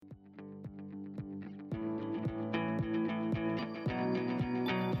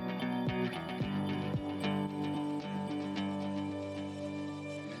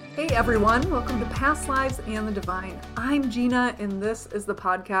Hey everyone, welcome to Past Lives and the Divine. I'm Gina, and this is the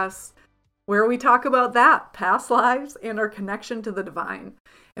podcast where we talk about that, past lives and our connection to the divine.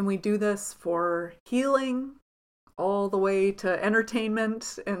 And we do this for healing, all the way to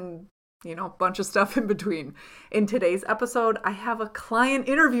entertainment and, a bunch of stuff in between. In today's episode, I have a client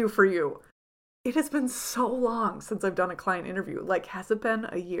interview for you. It has been so long since I've done a client interview. Has it been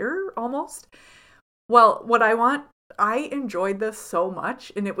a year almost? Well, I enjoyed this so much,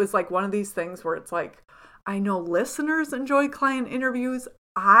 and it was one of these things where it's I know listeners enjoy client interviews.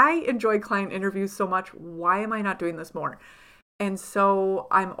 I enjoy client interviews so much. Why am I not doing this more? And so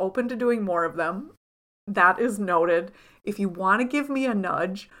I'm open to doing more of them. That is noted. If you want to give me a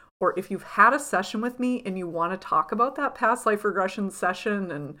nudge, or if you've had a session with me and you want to talk about that past life regression session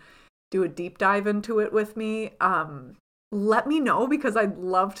and do a deep dive into it with me, let me know, because I'd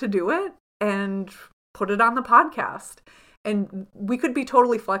love to do it and put it on the podcast. And we could be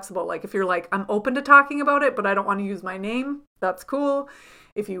totally flexible. If you're I'm open to talking about it, but I don't want to use my name, that's cool.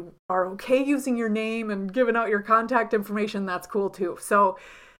 If you are okay using your name and giving out your contact information, that's cool too. So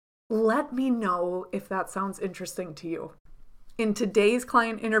let me know if that sounds interesting to you. In today's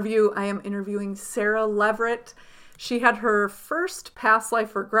client interview, I am interviewing Sarah Leverett. She had her first past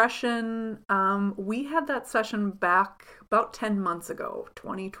life regression. We had that session back about 10 months ago,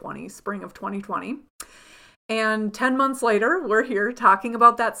 2020, spring of 2020. And 10 months later, we're here talking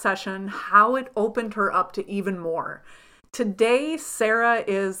about that session, how it opened her up to even more. Today, Sarah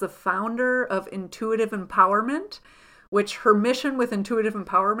is the founder of Intuitive Empowerment, which her mission with Intuitive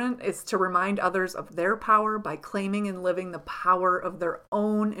Empowerment is to remind others of their power by claiming and living the power of their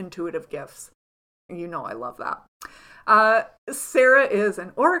own intuitive gifts. I love that. Sarah is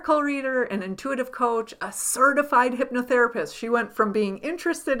an oracle reader, an intuitive coach, a certified hypnotherapist. She went from being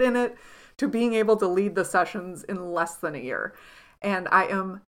interested in it to being able to lead the sessions in less than a year. And I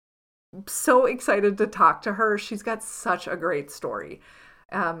am so excited to talk to her. She's got such a great story.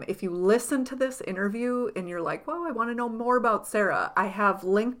 If you listen to this interview and you're well, I want to know more about Sarah, I have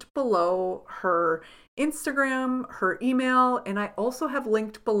linked below her Instagram, her email, and I also have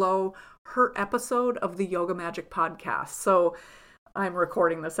linked below her episode of the Yoga Magic podcast. So I'm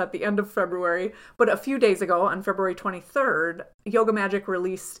recording this at the end of February, but a few days ago on February 23rd, Yoga Magic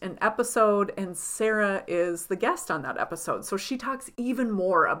released an episode, and Sarah is the guest on that episode. So she talks even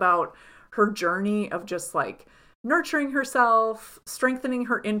more about her journey of just nurturing herself, strengthening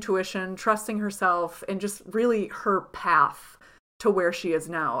her intuition, trusting herself, and just really her path to where she is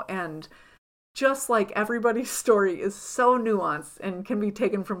now. And just like everybody's story is so nuanced and can be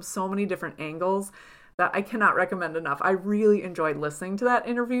taken from so many different angles that I cannot recommend enough. I really enjoyed listening to that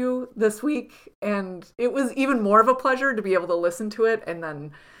interview this week, and it was even more of a pleasure to be able to listen to it and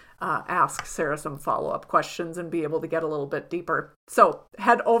then ask Sarah some follow-up questions and be able to get a little bit deeper. So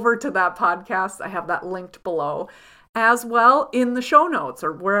head over to that podcast. I have that linked below as well in the show notes,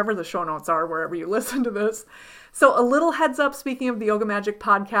 or wherever the show notes are, wherever you listen to this. So a little heads up, speaking of the Yoga Magic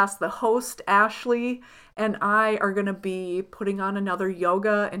podcast, the host, Ashley, and I are going to be putting on another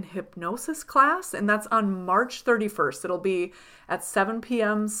yoga and hypnosis class, and that's on March 31st. It'll be at 7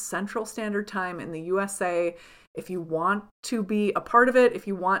 p.m. Central Standard Time in the USA. If you want to be a part of it, if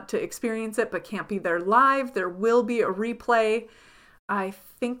you want to experience it but can't be there live, there will be a replay. I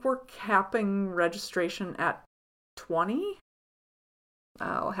think we're capping registration at 20.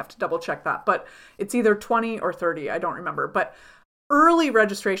 I'll have to double check that, but it's either 20 or 30. I don't remember. But early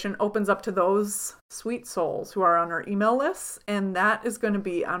registration opens up to those sweet souls who are on our email lists, and that is going to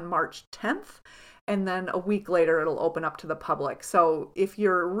be on March 10th. And then a week later, it'll open up to the public. So if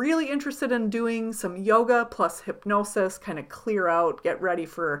you're really interested in doing some yoga plus hypnosis, kind of clear out, get ready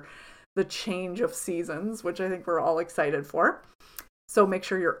for the change of seasons, which I think we're all excited for. So make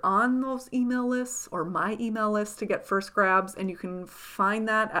sure you're on those email lists or my email list to get first grabs. And you can find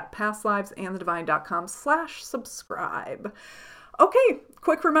that at pastlivesandthedivine.com/subscribe. Okay,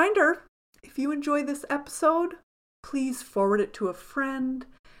 quick reminder. If you enjoy this episode, please forward it to a friend.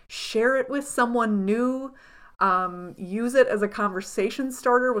 Share it with someone new. Use it as a conversation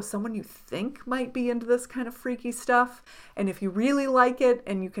starter with someone you think might be into this kind of freaky stuff. And if you really like it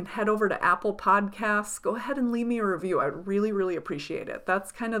and you can head over to Apple Podcasts, go ahead and leave me a review. I'd really, really appreciate it.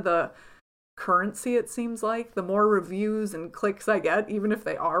 That's kind of the currency, it seems like. The more reviews and clicks I get, even if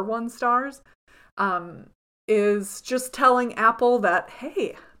they are 1 stars, is just telling Apple that,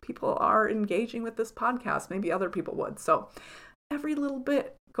 hey, people are engaging with this podcast. Maybe other people would. So every little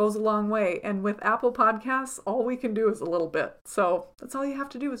bit goes a long way. And with Apple Podcasts, all we can do is a little bit. So that's all you have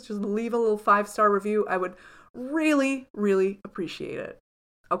to do is just leave a little 5-star review. I would really, really appreciate it.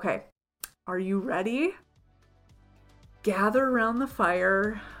 Okay, are you ready? Gather around the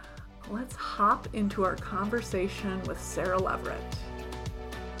fire, let's hop into our conversation with Sarah Leverett.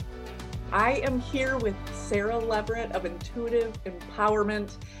 I am here with Sarah Leverett of Intuitive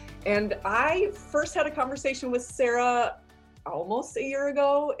Empowerment. And I first had a conversation with Sarah almost a year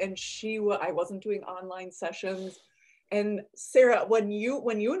ago, and I wasn't doing online sessions. And Sarah, when you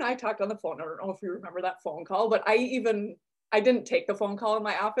and I talked on the phone, I don't know if you remember that phone call, but I didn't take the phone call in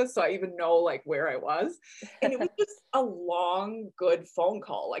my office, so I even know like where I was. And it was just a long, good phone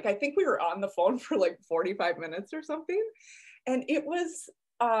call. Like I think we were on the phone for like 45 minutes or something. And it was,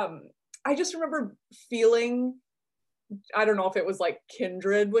 I just remember feeling, I don't know if it was like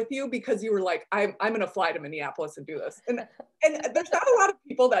kindred with you, because you were like, I'm going to fly to Minneapolis and do this. And there's not a lot of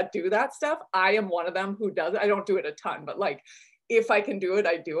people that do that stuff. I am one of them who does. I don't do it a ton, but like, if I can do it,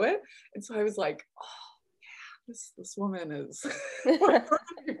 I do it. And so I was like, oh yeah, this woman is one of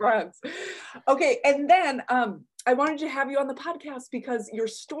my friends. Okay. And then I wanted to have you on the podcast because your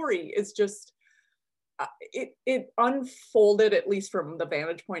story is just, it unfolded, at least from the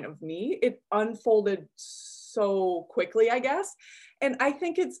vantage point of me, it unfolded so quickly, I guess. And I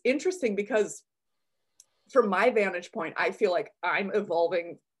think it's interesting because from my vantage point, I feel like I'm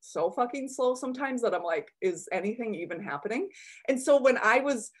evolving so fucking slow sometimes that I'm like, is anything even happening? And so when I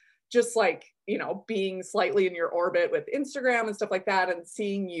was just like, being slightly in your orbit with Instagram and stuff like that, and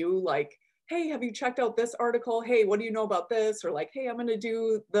seeing you like, hey, have you checked out this article? Hey, what do you know about this? Or like, hey, I'm going to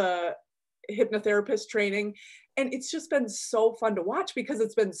do the hypnotherapist training. And it's just been so fun to watch because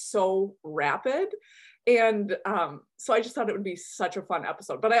it's been so rapid. And so I just thought it would be such a fun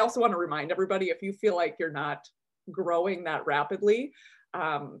episode. But I also want to remind everybody, if you feel like you're not growing that rapidly,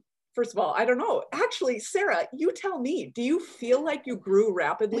 first of all, I don't know. Actually, Sarah, you tell me, do you feel like you grew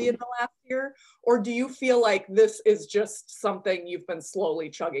rapidly in the last year? Or do you feel like this is just something you've been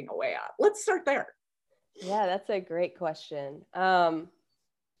slowly chugging away at? Let's start there. Yeah, that's a great question.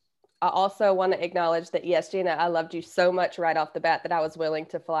 I also want to acknowledge that, yes, Gina, I loved you so much right off the bat that I was willing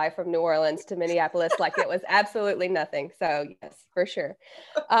to fly from New Orleans to Minneapolis like it was absolutely nothing. So yes, for sure.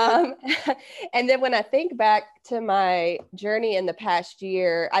 And then when I think back to my journey in the past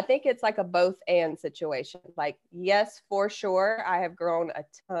year, I think it's like a both and situation. Like, yes, for sure, I have grown a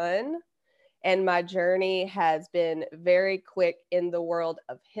ton. And my journey has been very quick in the world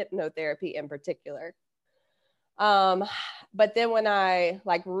of hypnotherapy in particular. But then when I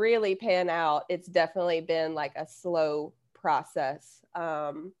like really pan out, it's definitely been like a slow process.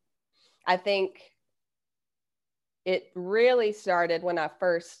 I think it really started when I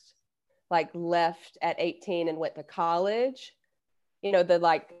first like left at 18 and went to college, the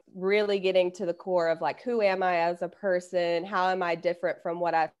like really getting to the core of like, who am I as a person? How am I different from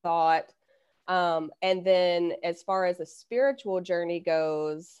what I thought? And then as far as a spiritual journey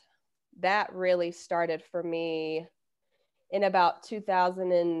goes, that really started for me in about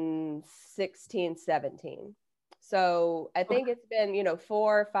 2016, 17. So I think it's been,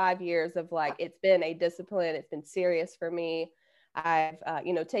 4 or 5 years of like, it's been a discipline. It's been serious for me. I've,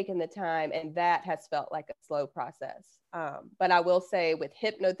 taken the time, and that has felt like a slow process. But I will say with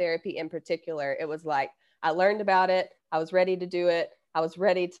hypnotherapy in particular, it was like, I learned about it. I was ready to do it. I was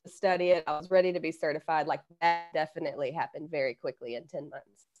ready to study it. I was ready to be certified. Like that definitely happened very quickly in 10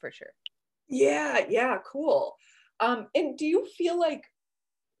 months for sure. Yeah, cool. And do you feel like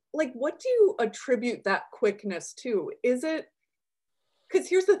what do you attribute that quickness to? Is it, because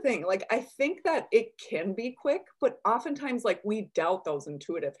here's the thing, like, I think that it can be quick, but oftentimes like we doubt those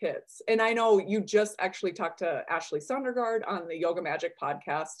intuitive hits. And I know you just actually talked to Ashley Sondergaard on the Yoga Magic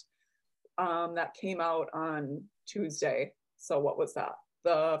podcast that came out on Tuesday. So what was that?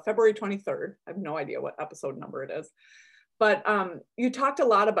 The February 23rd. I have no idea what episode number it is. But you talked a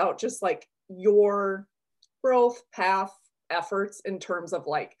lot about just like your growth path efforts in terms of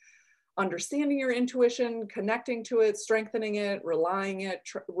like understanding your intuition, connecting to it, strengthening it, relying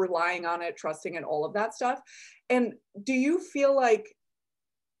on it, trusting it, all of that stuff. And do you feel like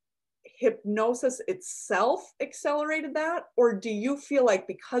hypnosis itself accelerated that? Or do you feel like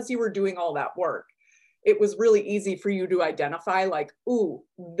because you were doing all that work, it was really easy for you to identify like, ooh,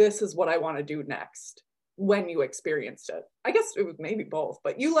 this is what I want to do next when you experienced it? I guess it was maybe both,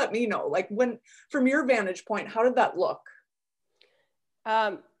 but you let me know, like, when, from your vantage point, how did that look?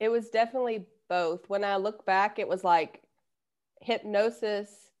 It was definitely both. When I look back, it was like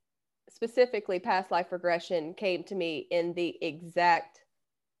hypnosis, specifically past life regression, came to me in the exact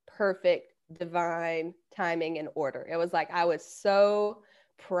perfect divine timing and order. It was like I was so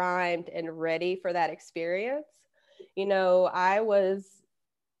primed and ready for that experience. I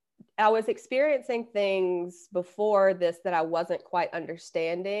was experiencing things before this that I wasn't quite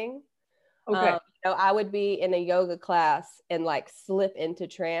understanding. Okay. I would be in a yoga class and like slip into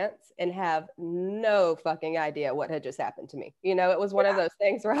trance and have no fucking idea what had just happened to me. It was one of those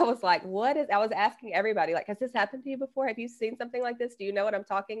things where I was like, I was asking everybody, like, has this happened to you before? Have you seen something like this? Do you know what I'm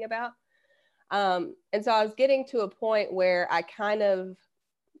talking about? And so I was getting to a point where I kind of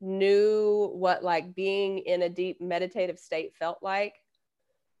knew what like being in a deep meditative state felt like,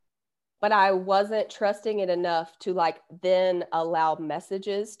 but I wasn't trusting it enough to like then allow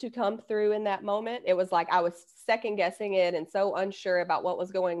messages to come through in that moment. It was like I was second guessing it and so unsure about what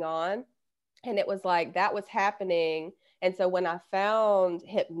was going on. And it was like that was happening. And so when I found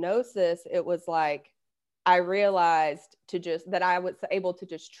hypnosis, it was like I realized that I was able to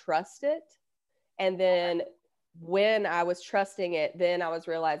just trust it. And then when I was trusting it, then I was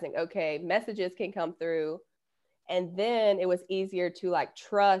realizing, okay, messages can come through. And then it was easier to like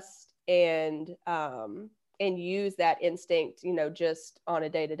trust and use that instinct, just on a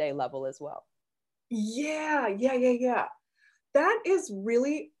day-to-day level as well. Yeah. That is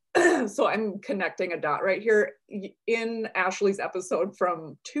really, so I'm connecting a dot right here. In Ashley's episode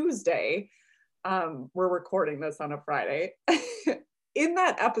from Tuesday, we're recording this on a Friday. In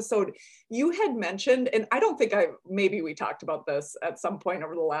that episode, you had mentioned, and I don't think maybe we talked about this at some point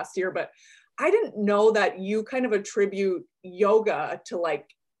over the last year, but I didn't know that you kind of attribute yoga to like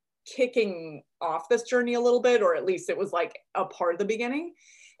kicking off this journey a little bit, or at least it was like a part of the beginning.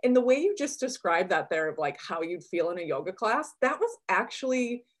 And the way you just described that there of like how you'd feel in a yoga class, that was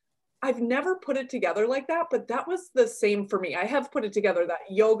actually, I've never put it together like that, but that was the same for me. I have put it together that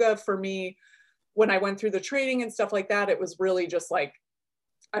yoga for me, when I went through the training and stuff like that, it was really just like,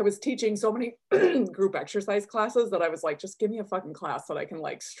 I was teaching so many group exercise classes that I was like, just give me a fucking class that I can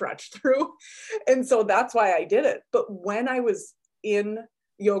like stretch through. And so that's why I did it. But when I was in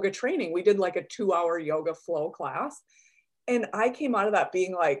yoga training, we did like a 2-hour yoga flow class. And I came out of that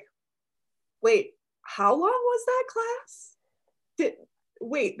being like, wait, how long was that class?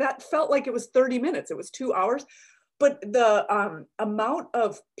 Wait, that felt like it was 30 minutes. It was 2 hours. But the amount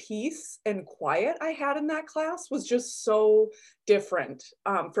of peace and quiet I had in that class was just so different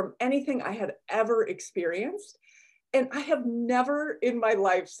from anything I had ever experienced. And I have never in my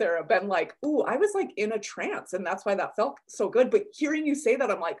life, Sarah, been like, ooh, I was like in a trance. And that's why that felt so good. But hearing you say that,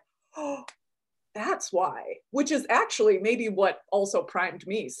 I'm like, oh, that's why, which is actually maybe what also primed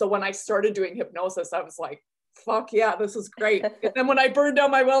me. So when I started doing hypnosis, I was like, fuck yeah, this is great. And then when I burned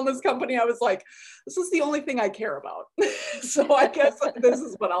down my wellness company, I was like, this is the only thing I care about. So I guess this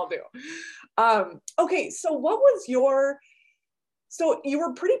is what I'll do. Okay, so so you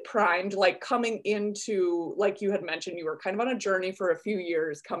were pretty primed, like coming into, like you had mentioned, you were kind of on a journey for a few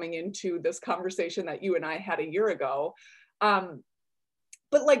years coming into this conversation that you and I had a year ago.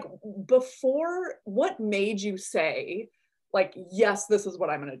 But like before, what made you say, like, yes, this is what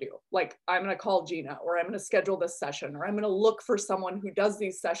I'm going to do. Like, I'm going to call Gina, or I'm going to schedule this session, or I'm going to look for someone who does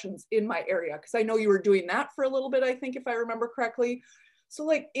these sessions in my area. Because I know you were doing that for a little bit, I think, if I remember correctly. So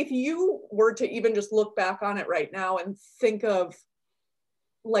like, if you were to even just look back on it right now and think of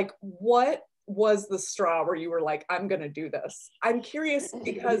like, what was the straw where you were like, I'm going to do this? I'm curious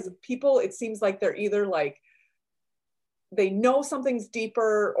because people, it seems like they're either like, they know something's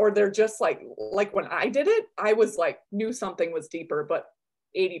deeper, or they're just like when I did it, I was like, knew something was deeper, but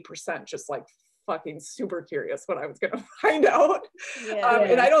 80% just like fucking super curious what I was going to find out.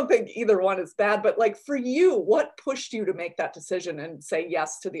 And I don't think either one is bad, but like for you, what pushed you to make that decision and say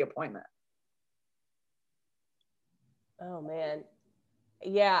yes to the appointment? Oh man.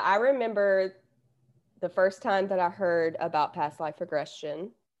 Yeah, I remember the first time that I heard about past life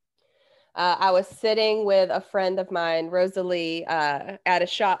regression. I was sitting with a friend of mine, Rosalie, at a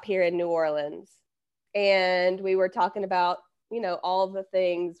shop here in New Orleans. And we were talking about, all the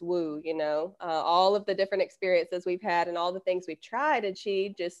things woo, all of the different experiences we've had and all the things we've tried. And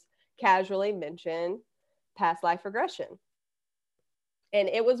she just casually mentioned past life regression. And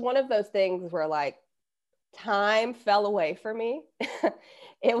it was one of those things where like time fell away for me.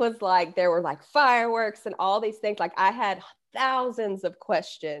 It was like there were like fireworks and all these things. Like I had thousands of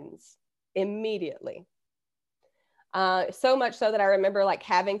questions immediately. So much so that I remember like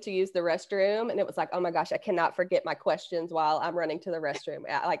having to use the restroom, and it was like, oh my gosh, I cannot forget my questions while I'm running to the restroom.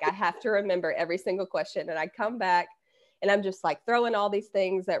 Like I have to remember every single question, and I come back and I'm just like throwing all these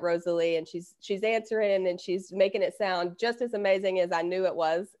things at Rosalie, and she's answering, and she's making it sound just as amazing as I knew it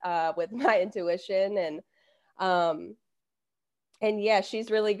was with my intuition. And yeah,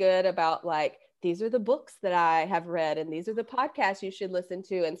 she's really good about like, these are the books that I have read, and these are the podcasts you should listen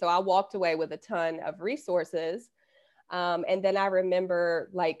to. And so I walked away with a ton of resources. And then I remember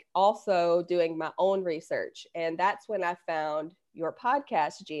like also doing my own research. And that's when I found your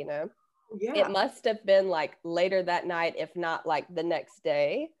podcast, Gina. Yeah. It must have been like later that night, if not like the next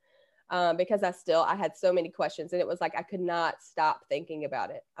day, because I had so many questions, and it was like I could not stop thinking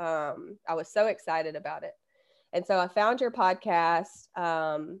about it. I was so excited about it. And so I found your podcast,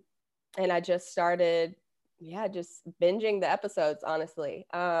 and I just started, just binging the episodes, honestly.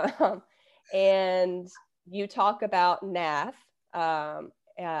 And you talk about NAF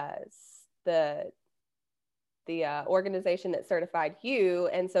as the organization that certified you.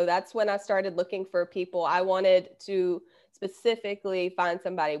 And so that's when I started looking for people. I wanted to specifically find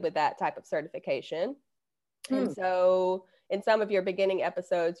somebody with that type of certification. And so in some of your beginning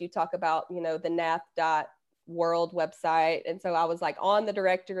episodes, you talk about, the NAF.world website. And so I was like on the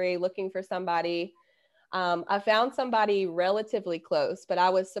directory looking for somebody. I found somebody relatively close, but I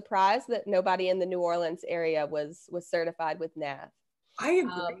was surprised that nobody in the New Orleans area was certified with NAF. I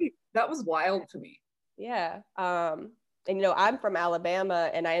agree. That was wild to me. Yeah. And I'm from Alabama,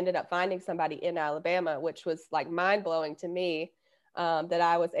 and I ended up finding somebody in Alabama, which was like mind blowing to me, that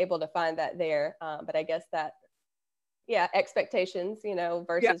I was able to find that there. But I guess that, expectations,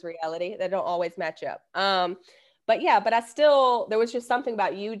 versus reality, they don't always match up. But I still, there was just something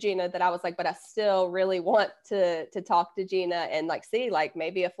about you, Gina, that I was like, but I still really want to talk to Gina and like see like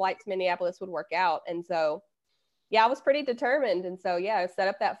maybe a flight to Minneapolis would work out. And so, I was pretty determined. And so, I set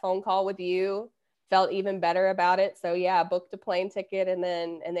up that phone call with you, felt even better about it. So I booked a plane ticket, and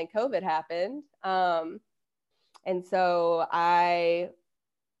then COVID happened. And so I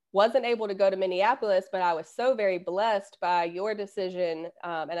wasn't able to go to Minneapolis, but I was so very blessed by your decision.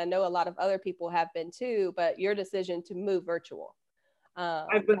 And I know a lot of other people have been too, but your decision to move virtual.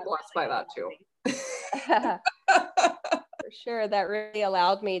 I've been blessed by that too. For sure. That really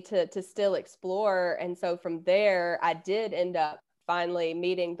allowed me to still explore. And so from there, I did end up finally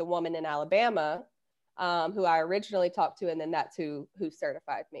meeting the woman in Alabama, who I originally talked to. And then that's who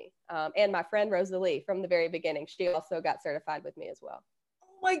certified me. And my friend Rosalie from the very beginning, she also got certified with me as well.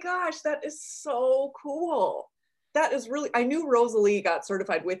 Oh my gosh, that is so cool. That is really, I knew Rosalie got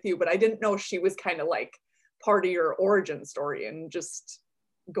certified with you, but I didn't know she was kind of like part of your origin story and just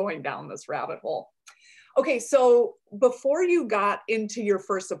going down this rabbit hole. Okay, so before you got into your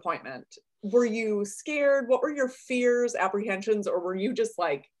first appointment, were you scared? What were your fears, apprehensions, or were you just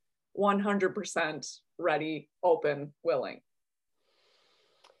like 100% ready, open, willing?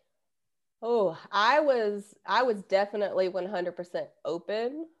 Oh, I was definitely 100%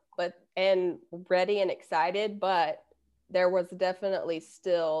 open, and ready and excited, but there was definitely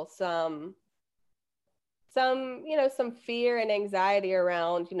still some some fear and anxiety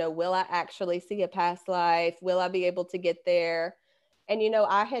around, will I actually see a past life? Will I be able to get there? And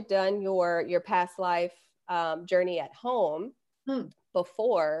I had done your past life journey at home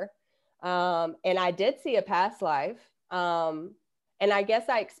before, and I did see a past life, and I guess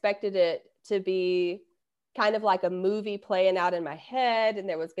I expected it to be kind of like a movie playing out in my head, and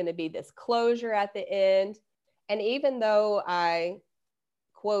there was going to be this closure at the end. And even though I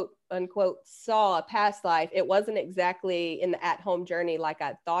quote unquote saw a past life, it wasn't exactly in the at-home journey like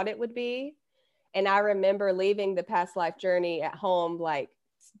I thought it would be. And I remember leaving the past life journey at home, like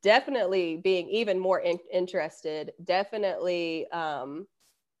definitely being even more interested, definitely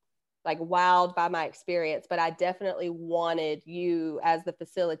like wowed by my experience, but I definitely wanted you as the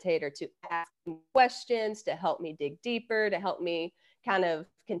facilitator to ask questions, to help me dig deeper, to help me kind of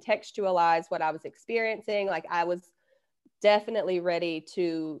contextualize what I was experiencing. Like I was definitely ready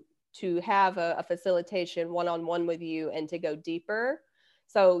to have a facilitation one-on-one with you and to go deeper.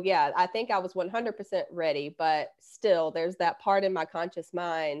 So I think I was 100% ready, but still there's that part in my conscious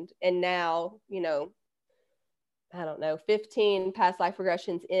mind. And now, I don't know, 15 past life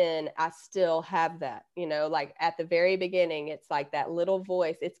regressions in, I still have that, like at the very beginning, it's like that little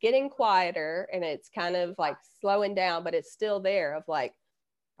voice, it's getting quieter and it's kind of like slowing down, but it's still there of like,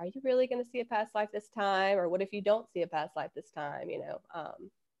 are you really going to see a past life this time? Or what if you don't see a past life this time?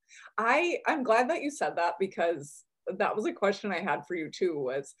 I'm glad that you said that, because that was a question I had for you too,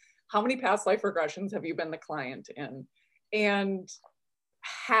 was how many past life regressions have you been the client in? And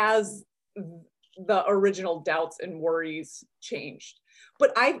has the original doubts and worries changed?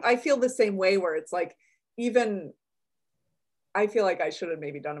 But I feel the same way, where it's like, even I feel like I should have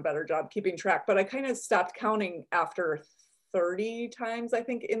maybe done a better job keeping track, but I kind of stopped counting after 30 times, I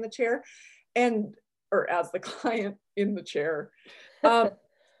think, in the chair, or as the client in the chair. But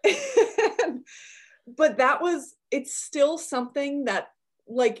it's still something that,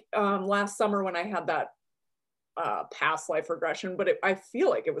 like last summer when I had that past life regression, but I feel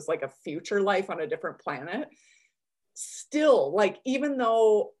like it was like a future life on a different planet. Still, like, even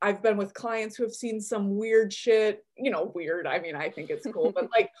though I've been with clients who have seen some weird shit, weird, I mean, I think it's cool, but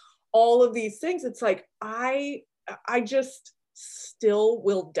like all of these things. It's like, I just still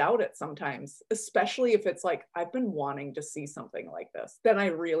will doubt it sometimes, especially if it's like, I've been wanting to see something like this, then I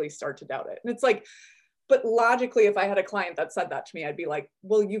really start to doubt it. And it's like, but logically, if I had a client that said that to me, I'd be like,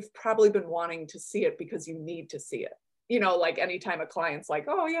 well, you've probably been wanting to see it because you need to see it. You know, like anytime a client's like,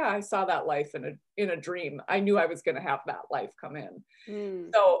 oh yeah, I saw that life in a dream, I knew I was going to have that life come in.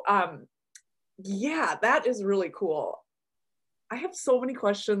 So yeah, that is really cool. I have so many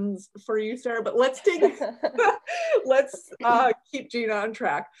questions for you, Sarah, but let's keep Gina on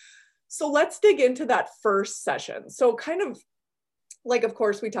track. So let's dig into that first session. So kind of like, of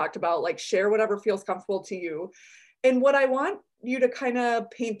course, we talked about like share whatever feels comfortable to you. And what I want you to kind of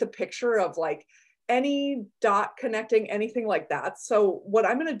paint the picture of like any dot connecting, anything like that. So what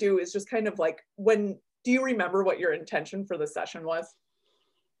I'm going to do is just kind of like, do you remember what your intention for the session was?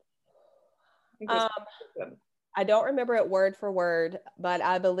 I don't remember it word for word, but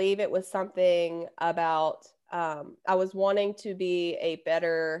I believe it was something about, I was wanting to be a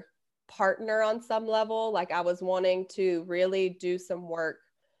better partner on some level. Like I was wanting to really do some work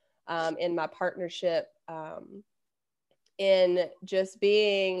in my partnership, in just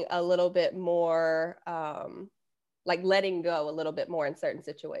being a little bit more, like letting go a little bit more in certain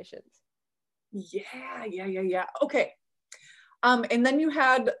situations. Yeah. Okay. And then you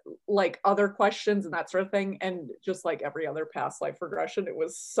had like other questions and that sort of thing. And just like every other past life regression, it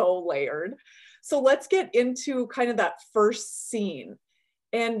was so layered. So let's get into kind of that first scene.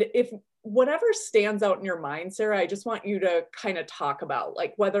 And if whatever stands out in your mind, Sarah, I just want you to kind of talk about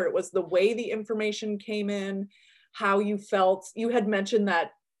like whether it was the way the information came in, how you felt. You had mentioned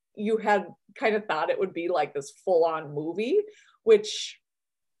that you had kind of thought it would be like this full-on movie, which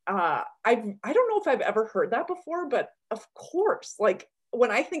I don't know if I've ever heard that before, but of course, like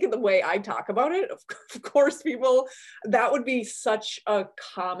when I think of the way I talk about it, of course, people, that would be such a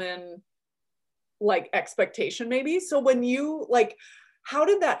common like expectation maybe. So when you like, how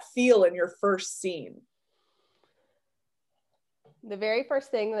did that feel in your first scene? The very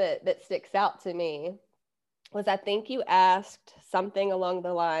first thing that sticks out to me was I think you asked something along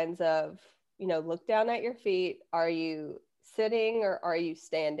the lines of, you know, look down at your feet. Are you sitting or are you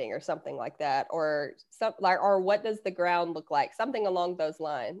standing or something like that? Or what does the ground look like? Something along those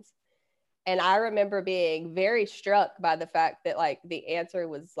lines. And I remember being very struck by the fact that like the answer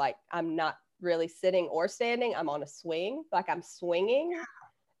was like, I'm not really sitting or standing. I'm on a swing, like I'm swinging.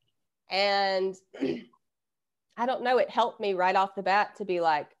 And I don't know, it helped me right off the bat to be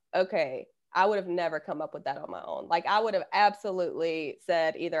like, okay, I would have never come up with that on my own. Like I would have absolutely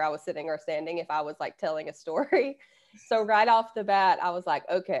said either I was sitting or standing if I was like telling a story. So right off the bat, I was like,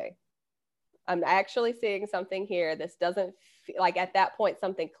 okay, I'm actually seeing something here. This doesn't like at that point,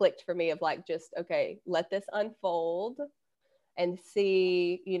 something clicked for me of like, just, okay, let this unfold and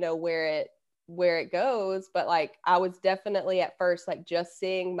see, you know, where it goes. But like, I was definitely at first, like just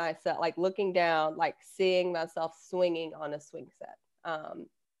seeing myself, like looking down, like seeing myself swinging on a swing set.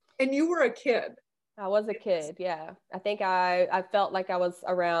 And you were a kid. I was a kid. Yeah. I think I felt like I was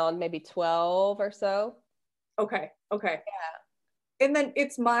around maybe 12 or so. Okay. Yeah. And then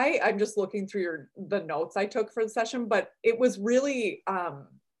I'm just looking through the notes I took for the session, but it was really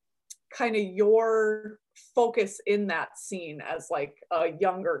kind of your focus in that scene as like a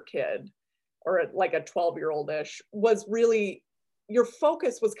younger kid or like a 12-year-old-ish was really, your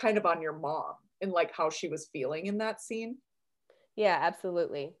focus was kind of on your mom and like how she was feeling in that scene. Yeah,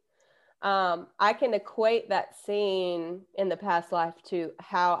 absolutely. I can equate that scene in the past life to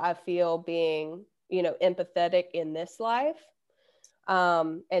how I feel being, you know, empathetic in this life.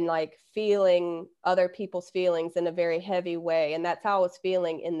 And like feeling other people's feelings in a very heavy way. And that's how I was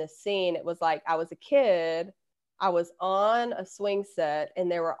feeling in this scene. It was like I was a kid, I was on a swing set,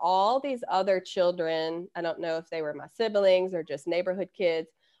 and there were all these other children. I don't know if they were my siblings or just neighborhood kids,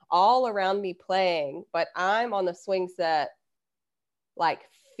 all around me playing, but I'm on the swing set, like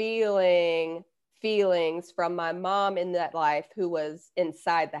feeling feelings from my mom in that life who was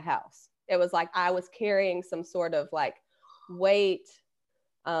inside the house. It was like I was carrying some sort of like weight,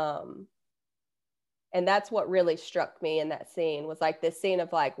 and that's what really struck me in that scene, was like this scene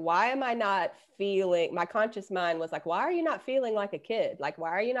of like, why am I not feeling, my conscious mind was like, why are you not feeling like a kid? Like, why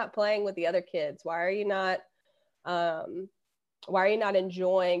are you not playing with the other kids? Why are you not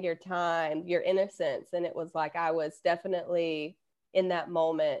enjoying your time, your innocence? And it was like I was definitely in that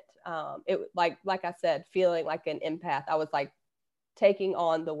moment, it like I said, feeling like an empath. I was like taking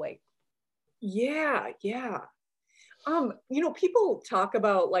on the weight. Yeah. People talk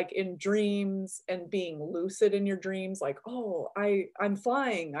about like in dreams and being lucid in your dreams, like, oh, I'm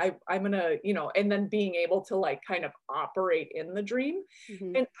flying, I'm gonna, and then being able to like kind of operate in the dream.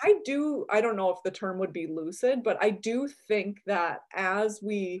 Mm-hmm. And I don't know if the term would be lucid, but I do think that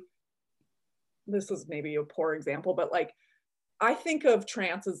this is maybe a poor example, but like, I think of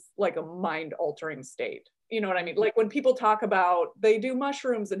trance as like a mind altering state. You know what I mean? Like when people talk about they do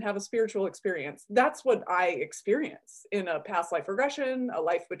mushrooms and have a spiritual experience, that's what I experience in a past life regression, a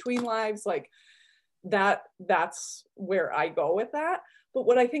life between lives, like that's where I go with that. But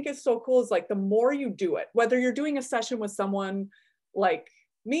what I think is so cool is like the more you do it, whether you're doing a session with someone like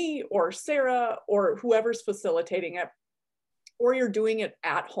me or Sarah or whoever's facilitating it, or you're doing it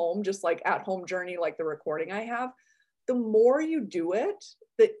at home, just like at home journey, like the recording I have, the more you do it,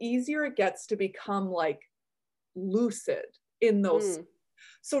 the easier it gets to become like lucid in those.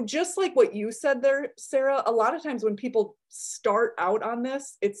 So just like what you said there, Sarah, a lot of times when people start out on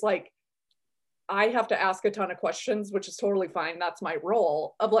this, it's like, I have to ask a ton of questions, which is totally fine. That's my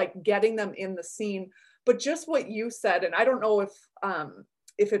role of like getting them in the scene. But just what you said, and I don't know if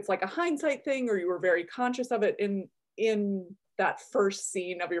it's like a hindsight thing or you were very conscious of it in that first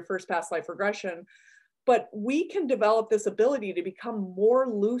scene of your first past life regression, but we can develop this ability to become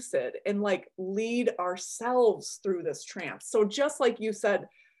more lucid and like lead ourselves through this trance. So just like you said,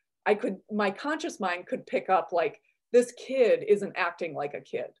 my conscious mind could pick up like, this kid isn't acting like a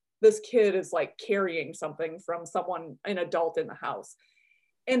kid. This kid is like carrying something from an adult in the house.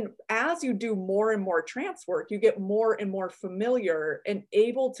 And as you do more and more trance work, you get more and more familiar and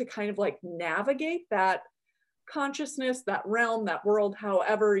able to kind of like navigate that consciousness, that realm, that world,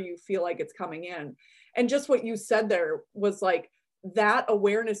 however you feel like it's coming in. And just what you said there was like that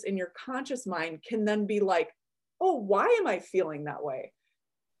awareness in your conscious mind can then be like, oh, why am I feeling that way?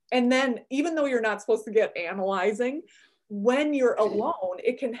 And then even though you're not supposed to get analyzing, when you're alone,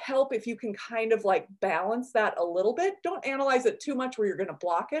 it can help if you can kind of like balance that a little bit. Don't analyze it too much where you're going to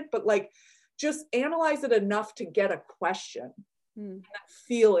block it, but like just analyze it enough to get a question. And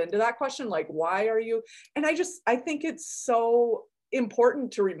feel into that question, like, why are you? And I think it's so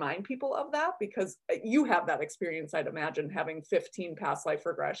important to remind people of that, because you have that experience, I'd imagine, having 15 past life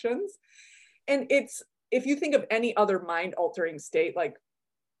regressions. And if you think of any other mind altering state, like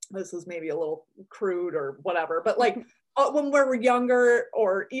this is maybe a little crude or whatever, but like when we're younger,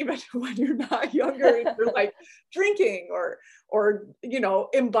 or even when you're not younger, you're like drinking or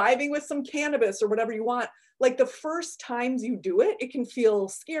imbibing with some cannabis or whatever you want. Like the first times you do it, it can feel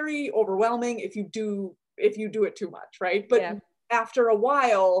scary, overwhelming if you do it too much, right? But after a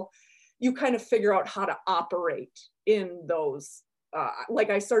while, you kind of figure out how to operate in those. Like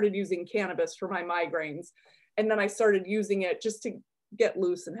I started using cannabis for my migraines, and then I started using it just to get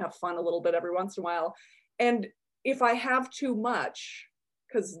loose and have fun a little bit every once in a while. And if I have too much,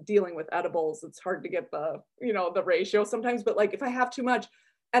 because dealing with edibles, it's hard to get the ratio sometimes, but like if I have too much,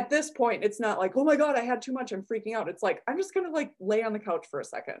 at this point, it's not like, oh my God, I had too much, I'm freaking out. It's like, I'm just gonna like lay on the couch for a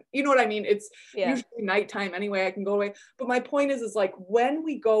second. You know what I mean? It's usually nighttime anyway, I can go away. But my point is like when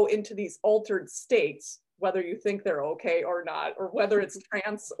we go into these altered states, whether you think they're okay or not, or whether it's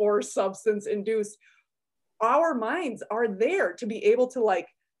trance or substance induced, our minds are there to be able to like,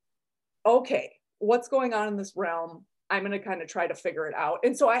 okay, what's going on in this realm? I'm going to kind of try to figure it out.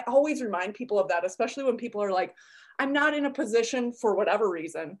 And so I always remind people of that, especially when people are like, I'm not in a position for whatever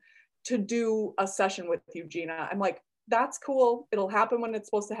reason to do a session with you, Gina. I'm like, that's cool. It'll happen when it's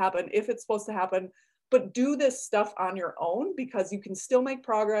supposed to happen, if it's supposed to happen, but do this stuff on your own, because you can still make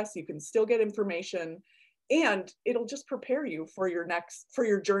progress. You can still get information, and it'll just prepare you for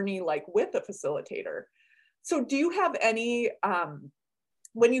your journey, like with a facilitator. So do you have any,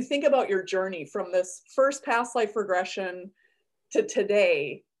 when you think about your journey from this first past life regression to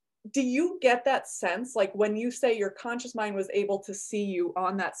today, do you get that sense, like when you say your conscious mind was able to see you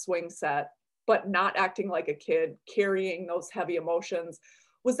on that swing set, but not acting like a kid, carrying those heavy emotions,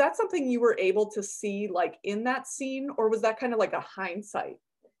 was that something you were able to see like in that scene, or was that kind of like a hindsight?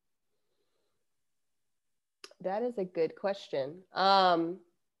 That is a good question. I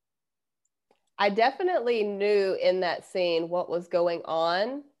definitely knew in that scene what was going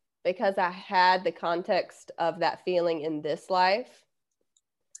on, because I had the context of that feeling in this life.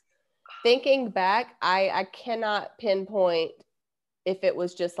 Thinking back, I cannot pinpoint if it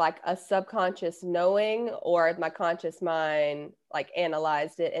was just like a subconscious knowing, or if my conscious mind like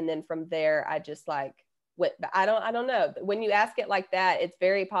analyzed it, and then from there I just like went. I don't know. When you ask it like that, it's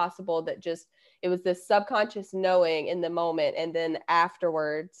very possible that just it was this subconscious knowing in the moment, and then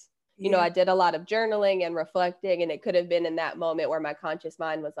afterwards, I did a lot of journaling and reflecting, and it could have been in that moment where my conscious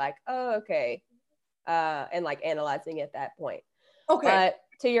mind was like, oh, okay, and like analyzing at that point. Okay. But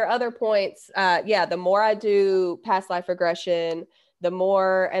to your other points, the more I do past life regression, the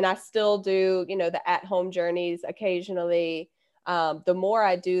more, and I still do, the at-home journeys occasionally. The more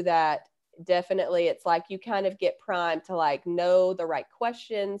I do that, definitely it's like you kind of get primed to like know the right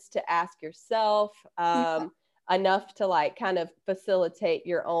questions to ask yourself, enough to like kind of facilitate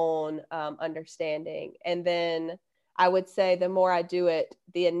your own understanding. And then I would say the more I do it,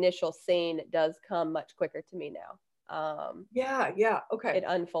 the initial scene does come much quicker to me now. Okay. It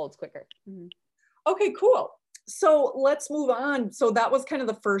unfolds quicker. Mm-hmm. Okay, cool. So let's move on. So that was kind of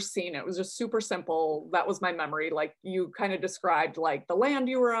the first scene. It was just super simple. That was my memory. Like you kind of described like the land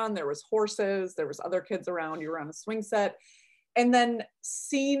you were on, there was horses, there was other kids around, you were on a swing set. And then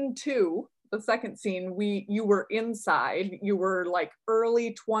scene 2, the second scene, you were inside, you were like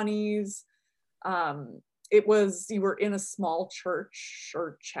early 20s. You were in a small church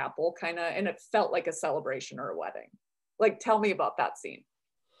or chapel kind of, and it felt like a celebration or a wedding. Like, tell me about that scene.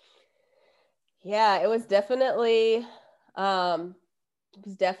 Yeah, it was definitely a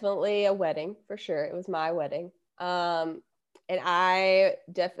wedding for sure. It was my wedding. And I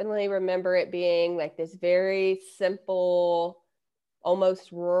definitely remember it being like this very simple,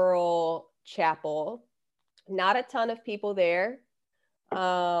 almost rural chapel. Not a ton of people there.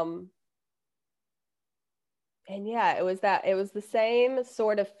 And yeah, it was the same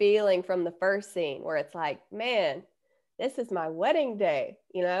sort of feeling from the first scene where it's like, man, this is my wedding day.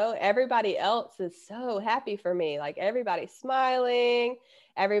 Everybody else is so happy for me. Like everybody's smiling,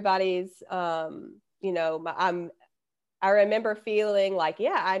 everybody's, I remember feeling like,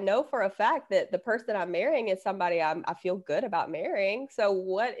 yeah, I know for a fact that the person I'm marrying is somebody I feel good about marrying. So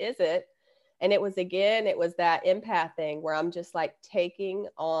what is it? And it was that empath thing where I'm just like taking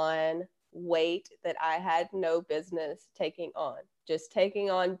on weight that I had no business taking on, just taking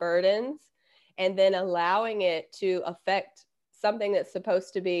on burdens and then allowing it to affect something that's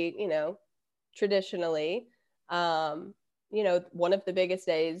supposed to be, traditionally, one of the biggest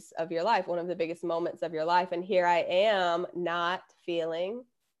days of your life, one of the biggest moments of your life. And here I am not feeling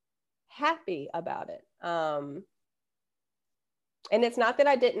happy about it. And it's not that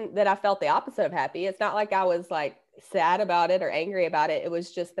I felt the opposite of happy. It's not like I was like sad about it or angry about it. It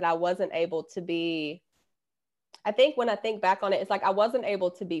was just that I wasn't able to be, I think when I think back on it, it's like I wasn't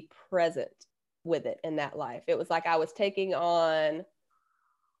able to be present with it in that life. It was like I was taking on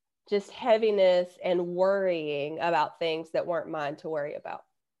just heaviness and worrying about things that weren't mine to worry about.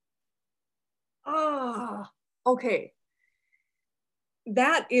 Okay.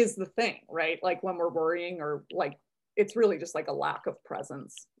 That is the thing, right? Like when we're worrying or like, it's really just like a lack of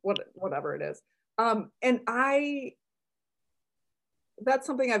presence, whatever it is. And that's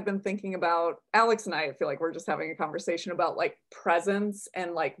something I've been thinking about. Alex and I feel like we're just having a conversation about like presence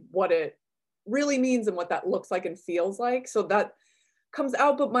and like what it really means and what that looks like and feels like. So that comes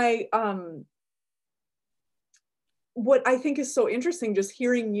out. But my what I think is so interesting, just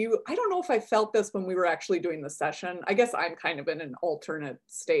hearing you, I don't know if I felt this when we were actually doing the session. I guess I'm kind of in an alternate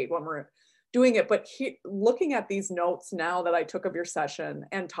state when we're doing it, but looking at these notes now that I took of your session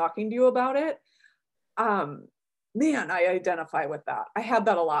and talking to you about it, man, I identify with that. I had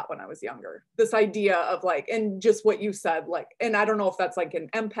that a lot when I was younger. This idea of like, and just what you said, like, and I don't know if that's like an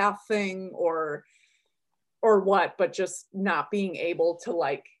empath thing or what, but just not being able to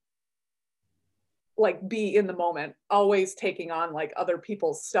like be in the moment, always taking on like other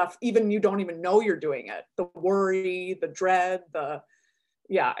people's stuff, even you don't even know you're doing it. The worry, the dread,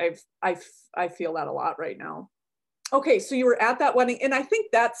 I feel that a lot right now. Okay, so you were at that wedding, and I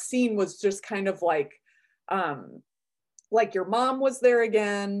think that scene was just kind of like your mom was there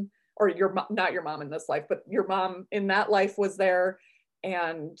again, or not your mom in this life, but your mom in that life was there,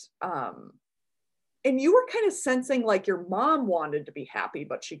 and you were kind of sensing like your mom wanted to be happy,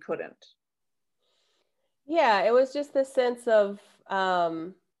 but she couldn't. Yeah, it was just the sense of,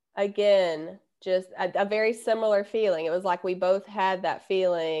 again, just a very similar feeling. It was like we both had that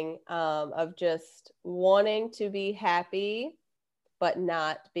feeling of just wanting to be happy, but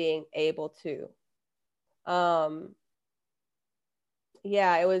not being able to.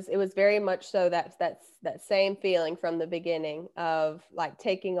 Yeah, it was very much so that same feeling from the beginning of like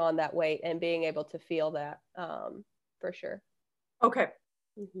taking on that weight and being able to feel that, for sure. Okay.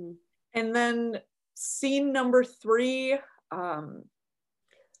 Mm-hmm. And then scene number 3,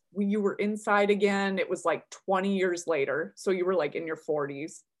 when you were inside again, it was like 20 years later. So you were like in your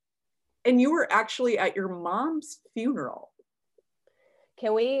 40s. And you were actually at your mom's funeral.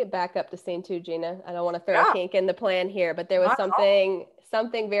 Can we back up to scene 2, Gina? I don't want to throw a kink in the plan here, but there was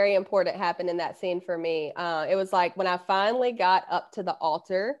something very important happened in that scene for me. It was like when I finally got up to the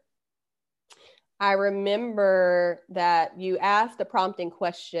altar, I remember that you asked a prompting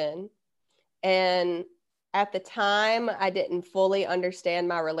question, and at the time, I didn't fully understand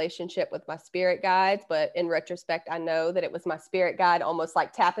my relationship with my spirit guides, but in retrospect, I know that it was my spirit guide almost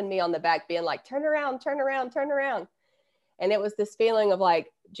like tapping me on the back, being like, turn around, turn around, turn around. And it was this feeling of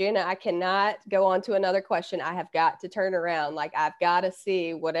like, Gina, I cannot go on to another question. I have got to turn around. Like, I've got to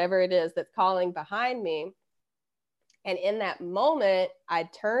see whatever it is that's calling behind me. And in that moment, I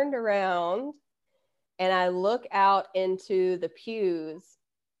turned around and I look out into the pews,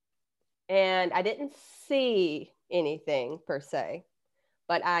 and I didn't see anything per se,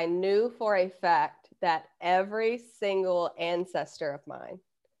 but I knew for a fact that every single ancestor of mine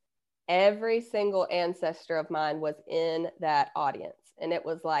was in that audience. And it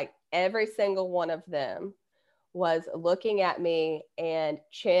was like every single one of them was looking at me and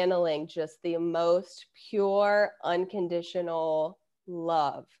channeling just the most pure, unconditional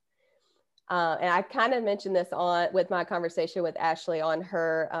love. And I kind of mentioned this with my conversation with Ashley on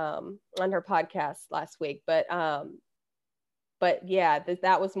her podcast last week, but yeah,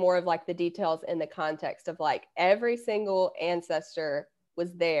 that was more of like the details in the context of like every single ancestor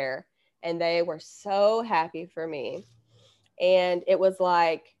was there, and they were so happy for me. And it was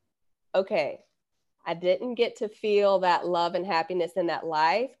like, okay, I didn't get to feel that love and happiness in that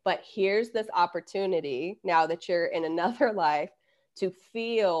life, but here's this opportunity now that you're in another life to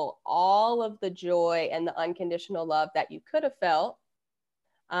feel all of the joy and the unconditional love that you could have felt.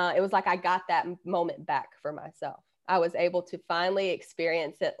 It was like I got that moment back for myself. I was able to finally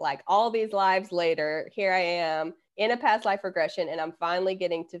experience it like all these lives later. Here I am in a past life regression, and I'm finally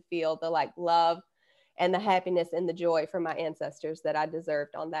getting to feel the like love and the happiness and the joy from my ancestors that I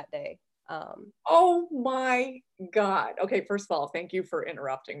deserved on that day. Oh my God. Okay, first of all, thank you for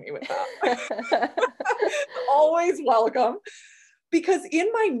interrupting me with that. Always welcome. Because in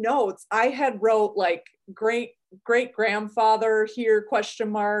my notes, I had wrote like great grandfather here, ?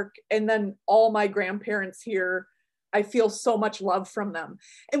 And then all my grandparents here. I feel so much love from them.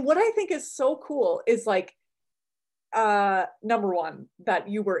 And what I think is so cool is like, number one, that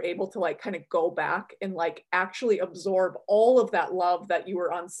you were able to like kind of go back and like actually absorb all of that love that you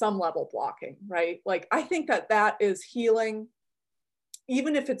were on some level blocking, right? Like, I think that is healing,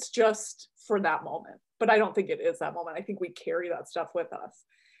 even if it's just for that moment. But I don't think it is that moment. I think we carry that stuff with us.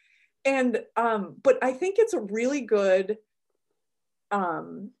 And, but I think it's a really good, a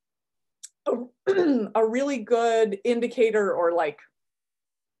really good indicator or like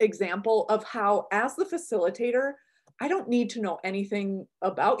example of how, as the facilitator, I don't need to know anything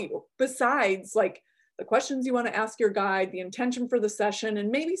about you besides like the questions you want to ask your guide, the intention for the session, and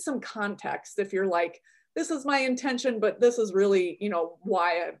maybe some context if you're like, this is my intention, but this is really, you know,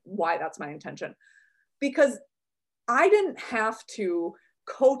 why that's my intention. Because I didn't have to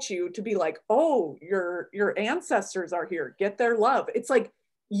coach you to be like, oh, your ancestors are here, get their love. It's like,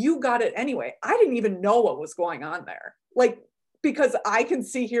 you got it anyway. I didn't even know what was going on there. Like, because I can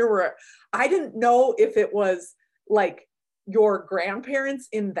see here where I didn't know if it was like your grandparents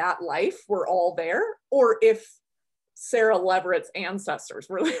in that life were all there, or if Sarah Leverett's ancestors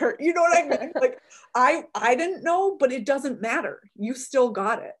were there. You know what I mean? Like, I didn't know, but it doesn't matter. You still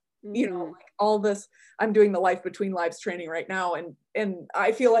got it. Mm-hmm. You know, like all this, I'm doing the Life Between Lives training right now. And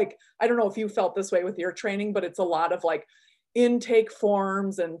I feel like, I don't know if you felt this way with your training, but it's a lot of like intake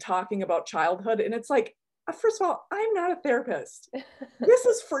forms and talking about childhood. And it's like, first of all, I'm not a therapist. This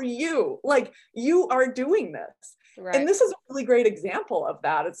is for you. Like, you are doing this. Right. And this is a really great example of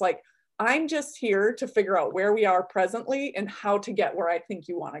that. It's like, I'm just here to figure out where we are presently and how to get where I think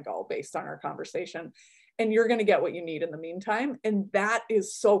you want to go based on our conversation. And you're going to get what you need in the meantime. And that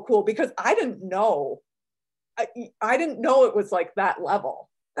is so cool, because I didn't know. I didn't know it was like that level.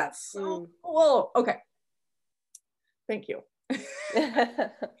 That's so cool. Okay. Thank you.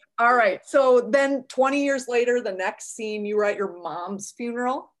 All right. So then 20 years later, the next scene, you were at your mom's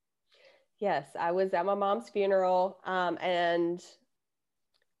funeral. Yes, I was at my mom's funeral. And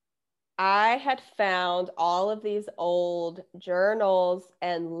I had found all of these old journals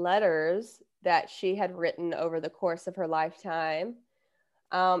and letters that she had written over the course of her lifetime.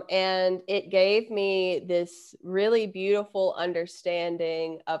 And it gave me this really beautiful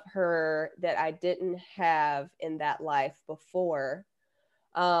understanding of her that I didn't have in that life before,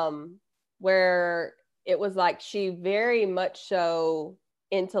 where it was like she very much so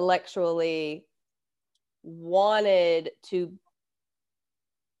intellectually wanted to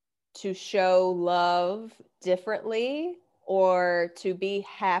show love differently, or to be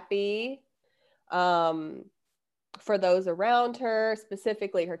happy for those around her,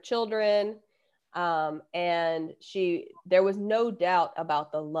 specifically her children. And there was no doubt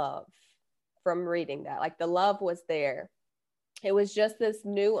about the love from reading that. Like the love was there. It was just this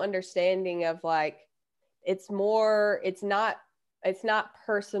new understanding of like, it's not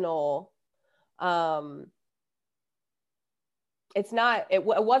personal. It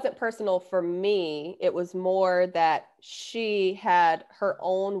wasn't personal for me. It was more that she had her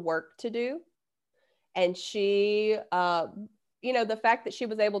own work to do. And she, the fact that she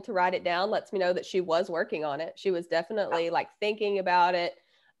was able to write it down lets me know that she was working on it. She was definitely like thinking about it,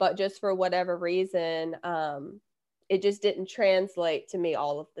 but just for whatever reason, it just didn't translate to me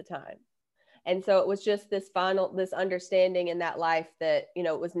all of the time. And so it was just this understanding in that life that,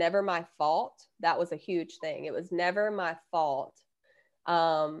 it was never my fault. That was a huge thing. It was never my fault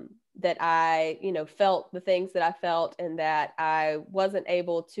that I, felt the things that I felt, and that I wasn't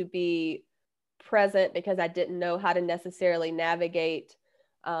able to be present because I didn't know how to necessarily navigate.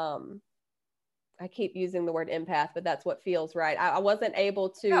 I keep using the word empath, but that's what feels right. I wasn't able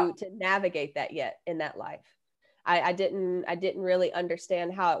to navigate that yet in that life. I didn't really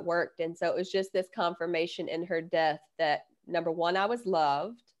understand how it worked. And so it was just this confirmation in her death that, number one, I was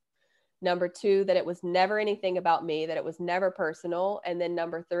loved. Number two, that it was never anything about me, that it was never personal. And then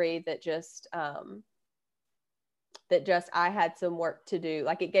number three, that just I had some work to do.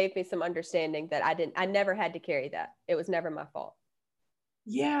 Like it gave me some understanding that I never had to carry that. It was never my fault.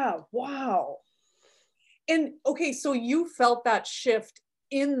 Yeah. Wow. And okay, so you felt that shift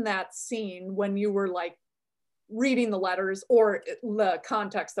in that scene when you were like reading the letters, or the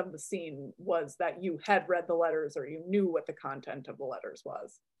context of the scene was that you had read the letters, or you knew what the content of the letters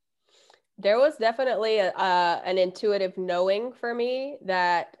was? There was definitely an intuitive knowing for me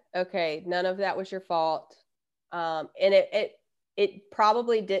that, okay, none of that was your fault. And it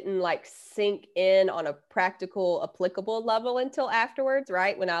probably didn't like sink in on a practical, applicable level until afterwards,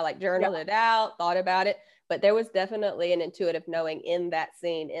 right? When I like journaled it out, thought about it. But there was definitely an intuitive knowing in that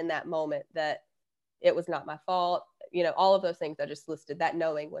scene, in that moment, that it was not my fault. All of those things I just listed, that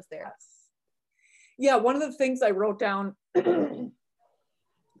knowing was there. Yes. Yeah, one of the things I wrote down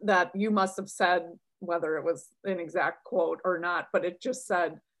that you must have said, whether it was an exact quote or not, but it just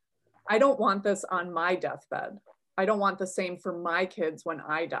said, I don't want this on my deathbed. I don't want the same for my kids when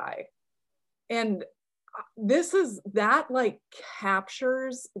I die. And that like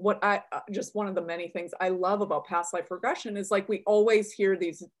captures what just one of the many things I love about past life regression is like, we always hear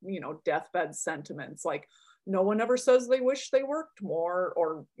these, deathbed sentiments, like no one ever says they wish they worked more,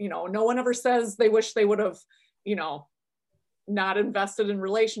 or, no one ever says they wish they would have, not invested in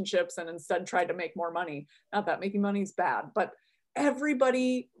relationships and instead tried to make more money. Not that making money is bad, but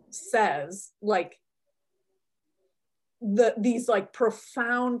everybody says like these like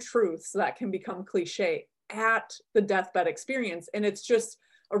profound truths that can become cliche at the deathbed experience. And it's just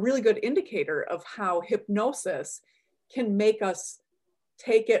a really good indicator of how hypnosis can make us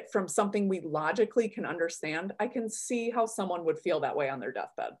take it from something we logically can understand. I can see how someone would feel that way on their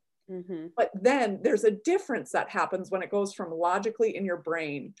deathbed. Mm-hmm. But then there's a difference that happens when it goes from logically in your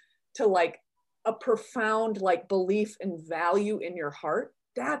brain to like a profound like belief and value in your heart.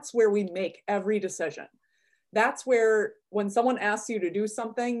 That's where we make every decision. That's where when someone asks you to do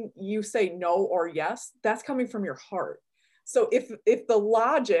something, you say no or yes, that's coming from your heart. So if the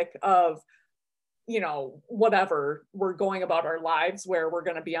logic of, whatever, we're going about our lives where we're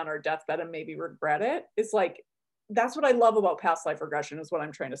going to be on our deathbed and maybe regret it, it's like, that's what I love about past life regression, is what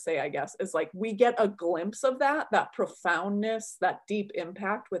I'm trying to say, I guess, is like we get a glimpse of that profoundness, that deep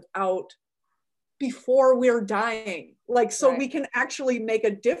impact before we're dying. Like, so we can actually make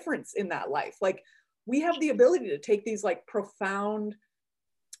a difference in that life. Like, we have the ability to take these like profound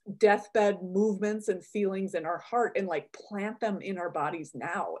deathbed movements and feelings in our heart and like plant them in our bodies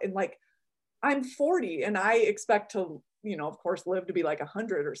now. And like, I'm 40 and I expect to, of course, live to be like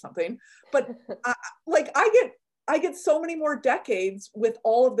 100 or something. But I get so many more decades with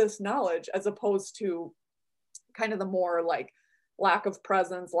all of this knowledge, as opposed to kind of the more like lack of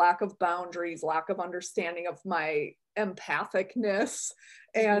presence, lack of boundaries, lack of understanding of my empathicness.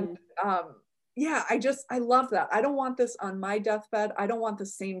 And I love that. I don't want this on my deathbed. I don't want the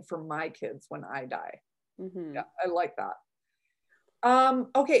same for my kids when I die. Mm-hmm. Yeah, I like that.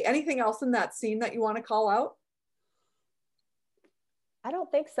 Okay, anything else in that scene that you want to call out? I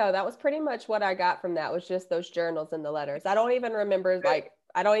don't think so. That was pretty much what I got from that, was just those journals and the letters. I don't even remember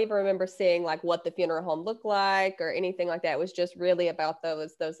seeing like what the funeral home looked like or anything like that. It was just really about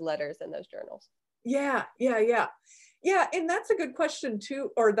those letters and those journals. Yeah. And that's a good question too,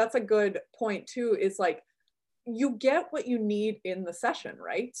 or that's a good point too, is like, you get what you need in the session,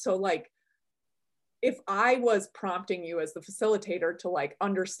 right? So like, if I was prompting you as the facilitator to like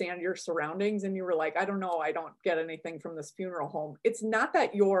understand your surroundings and you were like, I don't know, I don't get anything from this funeral home, it's not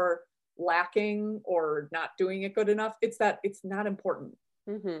that you're lacking or not doing it good enough. It's that it's not important.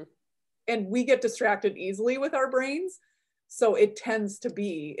 Mm-hmm. And we get distracted easily with our brains. So it can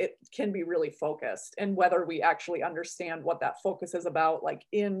be really focused. And whether we actually understand what that focus is about, like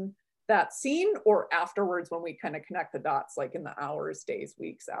in that scene or afterwards when we kind of connect the dots, like in the hours, days,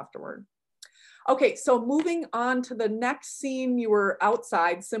 weeks afterward. Okay, so moving on to the next scene, you were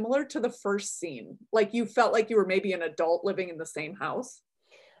outside, similar to the first scene. Like you felt like you were maybe an adult living in the same house.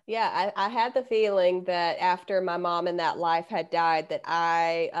 Yeah, I had the feeling that after my mom in that life had died, that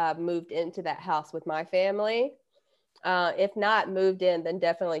I moved into that house with my family. If not moved in, then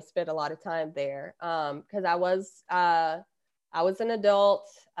definitely spent a lot of time there. Because I was an adult.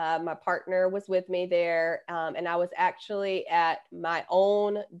 My partner was with me there, and I was actually at my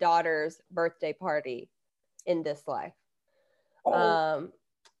own daughter's birthday party in this life. Oh.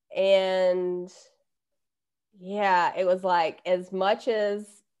 And yeah, it was like as much as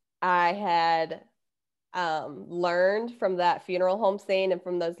I had learned from that funeral home scene and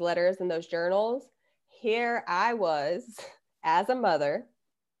from those letters and those journals, here I was as a mother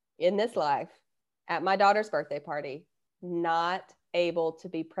in this life at my daughter's birthday party, not able to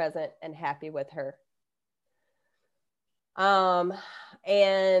be present and happy with her.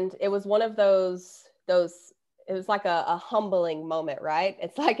 And it was one of those it was like a humbling moment, right?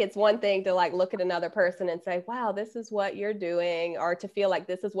 It's like, it's one thing to like look at another person and say, wow, this is what you're doing, or to feel like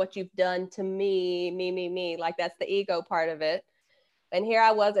this is what you've done to me, like that's the ego part of it. And here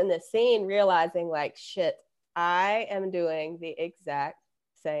I was in this scene realizing like, shit, I am doing the exact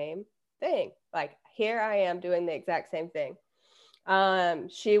same thing. Like here I am doing the exact same thing.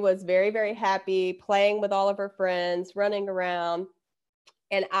 She was very, very happy playing with all of her friends, running around.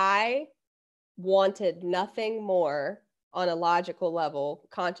 And I wanted nothing more on a logical level,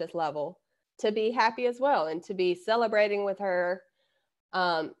 conscious level, to be happy as well and to be celebrating with her.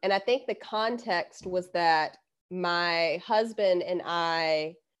 And I think the context was that my husband and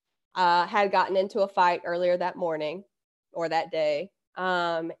I had gotten into a fight earlier that morning or that day.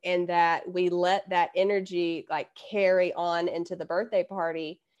 And that we let that energy like carry on into the birthday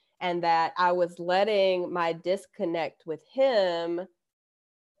party, and that I was letting my disconnect with him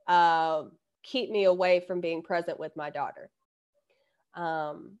keep me away from being present with my daughter.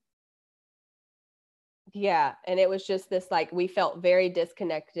 Yeah. And it was just this, like, we felt very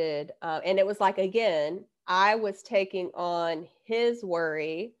disconnected. And it was like, again, I was taking on his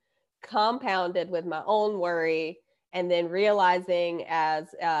worry, compounded with my own worry. And then realizing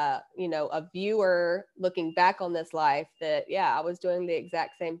as, a viewer looking back on this life that, yeah, I was doing the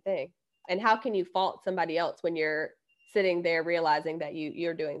exact same thing. And how can you fault somebody else when you're sitting there realizing that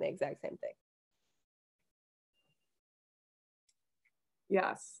you're doing the exact same thing?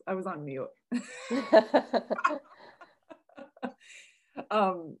 Yes, I was on mute.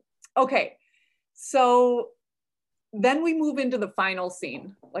 Okay, so then we move into the final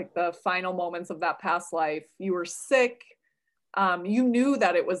scene, like the final moments of that past life. You were sick. You knew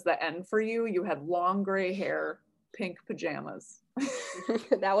that it was the end for you. You had long gray hair, pink pajamas.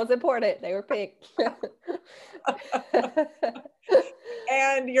 That was important. They were pink.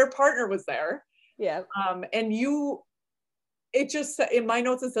 And your partner was there. Yeah. And it just, in my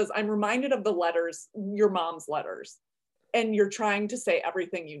notes, it says, I'm reminded of the letters, your mom's letters, and you're trying to say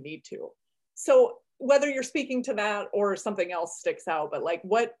everything you need to. So whether you're speaking to that or something else sticks out, but like,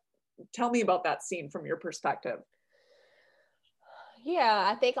 tell me about that scene from your perspective.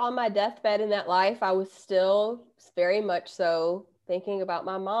 Yeah, I think on my deathbed in that life, I was still very much so thinking about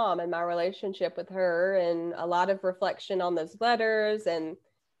my mom and my relationship with her, and a lot of reflection on those letters and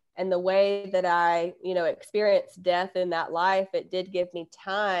the way that I, experienced death in that life. It did give me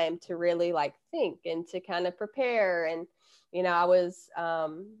time to really like think and to kind of prepare. And, I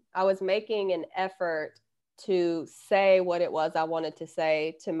was making an effort to say what it was I wanted to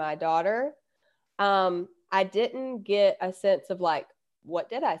say to my daughter. I didn't get a sense of like, what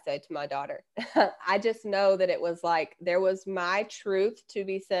did I say to my daughter? I just know that it was like, there was my truth to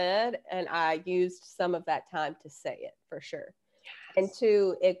be said. And I used some of that time to say it for sure. And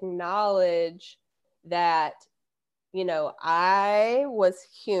to acknowledge that, I was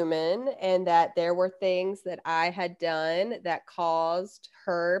human and that there were things that I had done that caused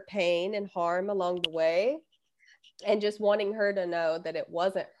her pain and harm along the way. And just wanting her to know that it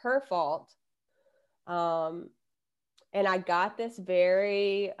wasn't her fault. And I got this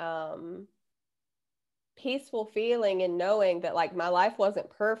very peaceful feeling in knowing that like my life wasn't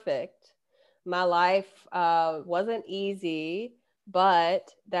perfect. My life wasn't easy,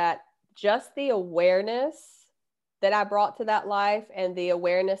 but that just the awareness that I brought to that life and the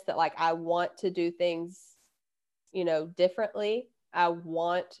awareness that like I want to do things, differently I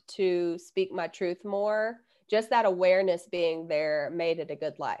want to speak my truth more. Just that awareness being there made it a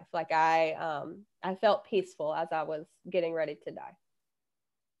good life. Like I felt peaceful as I was getting ready to die.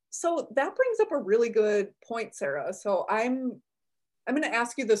 So that brings up a really good point, Sarah. So I'm going to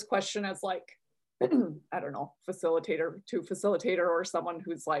ask you this question as like, I don't know, facilitator or someone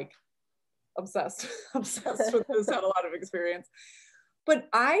who's like obsessed with this, had a lot of experience. But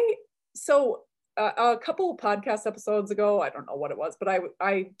a couple podcast episodes ago, I don't know what it was, but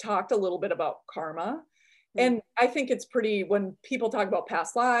I talked a little bit about karma. And I think it's pretty, when people talk about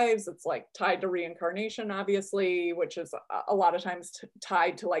past lives, it's like tied to reincarnation, obviously, which is a lot of times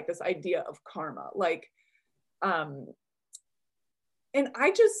tied to like this idea of karma. Like, and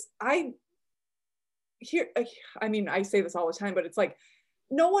I say this all the time, but it's like,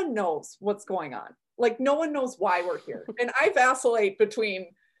 no one knows what's going on. Like, no one knows why we're here. And I vacillate between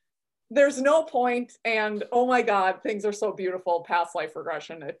there's no point and, oh my God, things are so beautiful, past life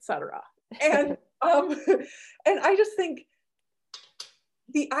regression, etc. And and I just think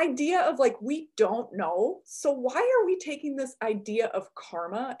the idea of like, we don't know. So why are we taking this idea of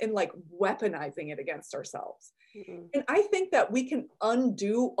karma and like weaponizing it against ourselves? Mm-hmm. And I think that we can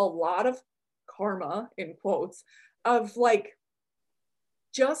undo a lot of karma, in quotes, of like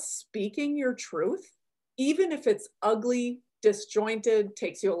just speaking your truth, even if it's ugly, disjointed,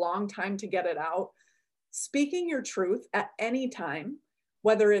 takes you a long time to get it out. Speaking your truth at any time,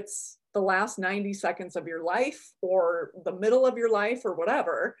 whether it's the last 90 seconds of your life or the middle of your life or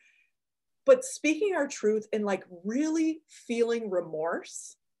whatever, but speaking our truth and like really feeling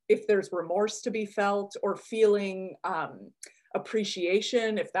remorse, if there's remorse to be felt, or feeling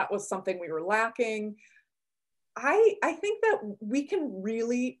appreciation, if that was something we were lacking. I think that we can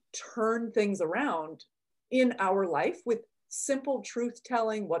really turn things around in our life with simple truth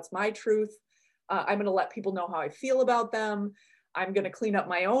telling. What's my truth? I'm going to let people know how I feel about them. I'm going to clean up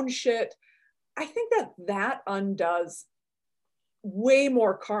my own shit. I think that undoes way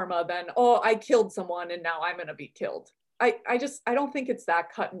more karma than, oh, I killed someone and now I'm going to be killed. I don't think it's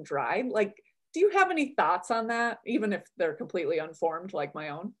that cut and dry. Like, do you have any thoughts on that, even if they're completely unformed like my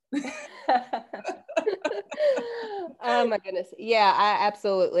own? Oh my goodness. Yeah, I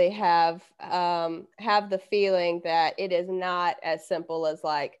absolutely have the feeling that it is not as simple as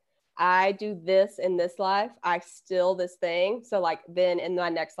like, I do this in this life, I steal this thing, so like then in my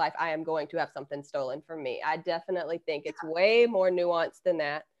next life I am going to have something stolen from me. I definitely think it's way more nuanced than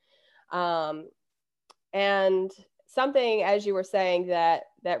that. And something, as you were saying, that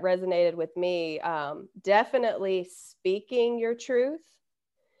resonated with me, definitely speaking your truth.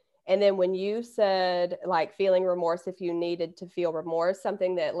 And then when you said like feeling remorse, if you needed to feel remorse,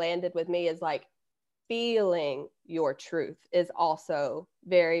 something that landed with me is like feeling your truth is also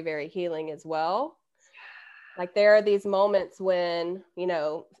very, very healing as well. Like there are these moments when, you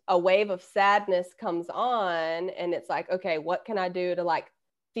know, a wave of sadness comes on and it's like, okay, what can I do to like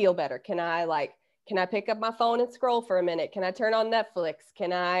feel better? Can I pick up my phone and scroll for a minute? Can I turn on Netflix?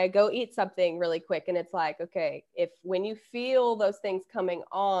 Can I go eat something really quick? And it's like, okay, when you feel those things coming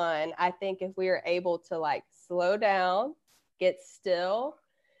on, I think if we are able to like slow down, get still,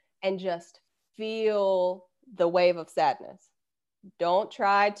 and just feel the wave of sadness. Don't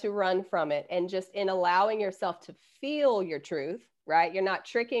try to run from it. And just in allowing yourself to feel your truth, right? You're not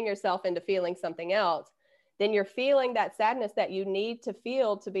tricking yourself into feeling something else. Then you're feeling that sadness that you need to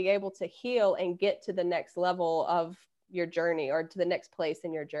feel to be able to heal and get to the next level of your journey or to the next place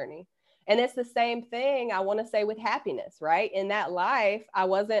in your journey. And it's the same thing I want to say with happiness, right? In that life, I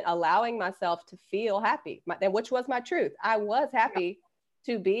wasn't allowing myself to feel happy, which was my truth. I was happy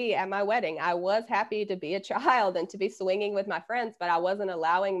to be at my wedding. I was happy to be a child and to be swinging with my friends, but I wasn't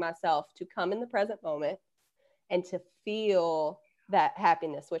allowing myself to come in the present moment and to feel that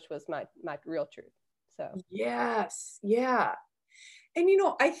happiness, which was my real truth. So yes, yeah. And you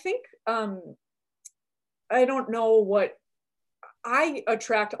know, I think I don't know what, I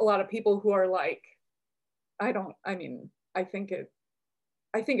attract a lot of people who are like, I think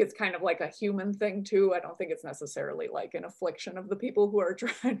it's kind of like a human thing too. I don't think it's necessarily like an affliction of the people who are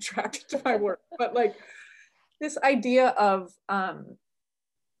attracted to my work, but like this idea of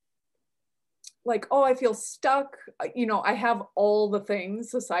like, oh, I feel stuck. You know, I have all the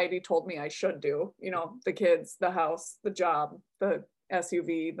things society told me I should do, you know, the kids, the house, the job, the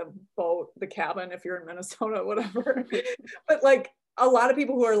SUV, the boat, the cabin, if you're in Minnesota, whatever. But like a lot of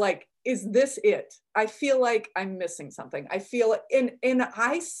people who are like, is this it? I feel like I'm missing something. I feel it. And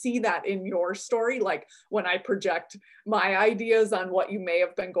I see that in your story. Like when I project my ideas on what you may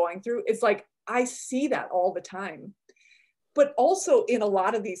have been going through, it's like, I see that all the time. but also in a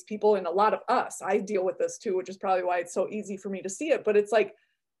lot of these people and a lot of us, I deal with this too, which is probably why it's so easy for me to see it. But it's like,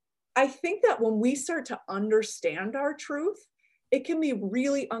 I think that when we start to understand our truth, it can be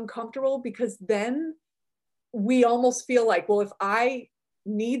really uncomfortable, because then we almost feel like, well, if I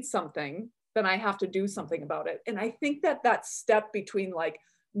need something, then I have to do something about it. And I think that that step between like,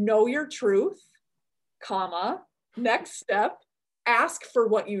 know your truth, comma, next step, ask for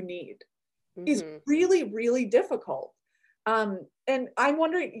what you need, is really, really difficult. And I'm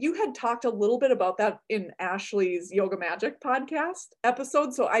wondering, you had talked a little bit about that in Ashley's Yoga Magic podcast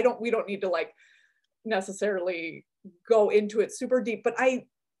episode. So we don't need to like necessarily go into it super deep, but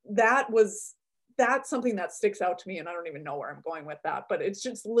that's something that sticks out to me. And I don't even know where I'm going with that, but it's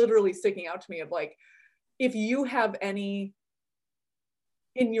just literally sticking out to me of like, if you have any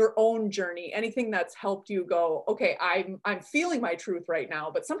in your own journey, anything that's helped you go, okay, I'm feeling my truth right now.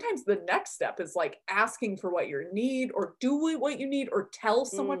 But sometimes the next step is like asking for what you need, or do what you need, or tell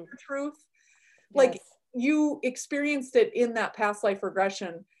someone your truth. Like, Yes. You experienced it in that past life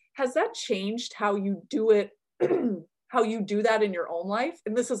regression. Has that changed how you do it, how you do that in your own life?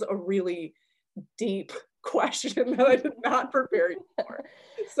 And this is a really deep question that I did not prepare you for.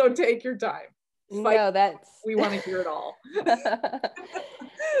 So take your time. No, We want to hear it all.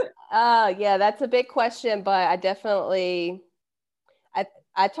 Yeah, that's a big question, but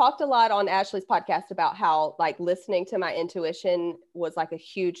I talked a lot on Ashley's podcast about how like listening to my intuition was like a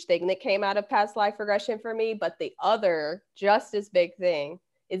huge thing that came out of past life regression for me. But the other just as big thing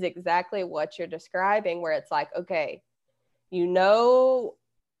is exactly what you're describing, where it's like, okay, you know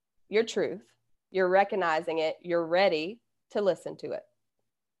your truth, you're recognizing it, you're ready to listen to it.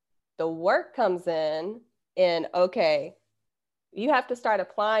 The work comes in, okay, you have to start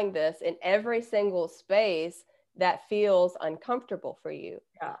applying this in every single space that feels uncomfortable for you.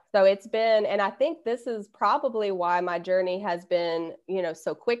 Yeah. So it's been, and I think this is probably why my journey has been,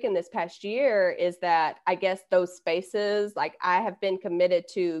 so quick in this past year, is that I guess those spaces, like I have been committed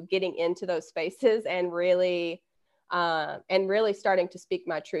to getting into those spaces and really starting to speak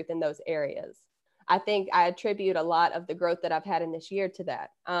my truth in those areas. I think I attribute a lot of the growth that I've had in this year to that,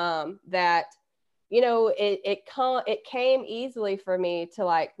 it came easily for me to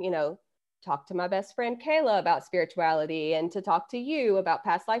like, talk to my best friend Kayla about spirituality, and to talk to you about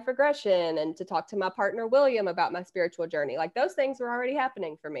past life regression, and to talk to my partner William about my spiritual journey. Like those things were already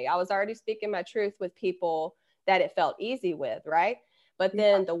happening for me. I was already speaking my truth with people that it felt easy with, right? But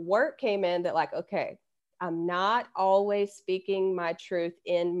then the work came in that like, okay, I'm not always speaking my truth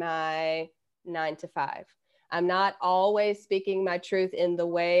in my 9 to 5. I'm not always speaking my truth in the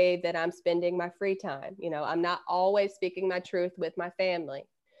way that I'm spending my free time. I'm not always speaking my truth with my family.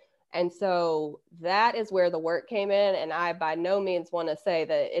 And so that is where the work came in. And I by no means want to say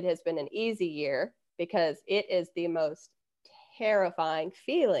that it has been an easy year, because it is the most terrifying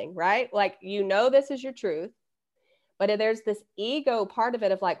feeling, right? Like, this is your truth, but there's this ego part of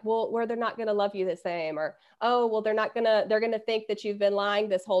it of like, well, where they're not going to love you the same, or, oh, well, they're going to think that you've been lying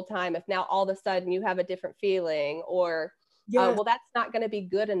this whole time if now all of a sudden you have a different feeling, or, well, that's not going to be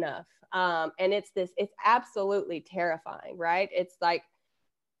good enough. And it's absolutely terrifying, right? It's like,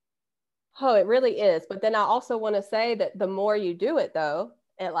 oh, it really is. But then I also want to say that the more you do it, though,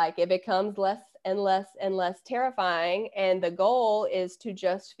 it becomes less and less and less terrifying. And the goal is to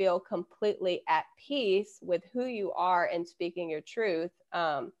just feel completely at peace with who you are and speaking your truth.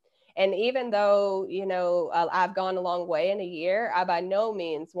 And even though, I've gone a long way in a year, I by no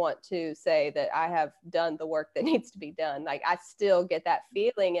means want to say that I have done the work that needs to be done. Like, I still get that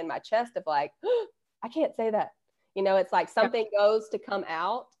feeling in my chest of like, oh, I can't say that. It's like something goes to come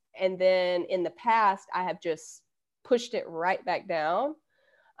out. And then in the past, I have just pushed it right back down.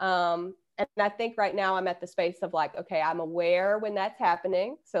 And I think right now I'm at the space of like, okay, I'm aware when that's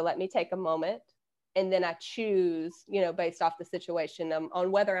happening. So let me take a moment. And then I choose, based off the situation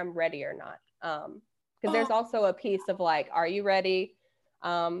on whether I'm ready or not. Because there's also a piece of like, are you ready?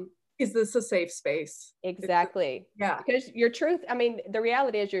 Is this a safe space? Exactly. Yeah. Because your truth, I mean, the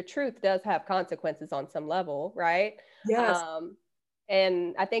reality is your truth does have consequences on some level, right? Yes.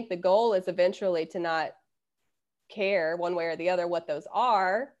 And I think the goal is eventually to not care one way or the other what those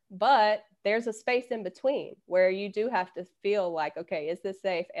are, but there's a space in between where you do have to feel like, okay, is this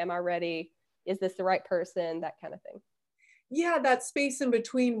safe? Am I ready? Is this the right person? That kind of thing. Yeah, that space in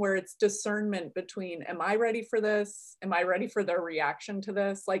between where it's discernment between, am I ready for this? Am I ready for their reaction to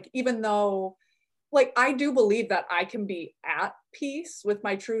this? Like, even though, like, I do believe that I can be at peace with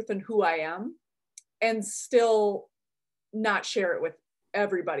my truth and who I am and still not share it with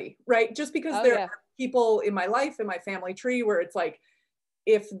everybody, right? Just because there are people in my life, in my family tree, where it's like,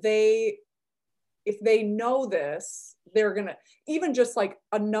 if they if they know this, they're gonna, even just like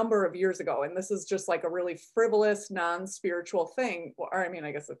a number of years ago, and this is just like a really frivolous, non-spiritual thing, or I mean,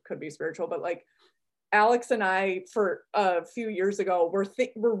 I guess it could be spiritual, but like Alex and I, for a few years ago,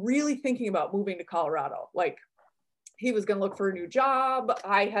 we're really thinking about moving to Colorado. Like, he was going to look for a new job.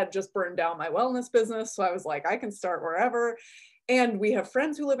 I had just burned down my wellness business, so I was like, I can start wherever. And we have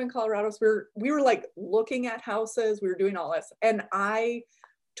friends who live in Colorado, so we were like looking at houses. We were doing all this, and I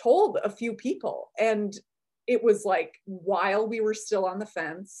told a few people, and it was like while we were still on the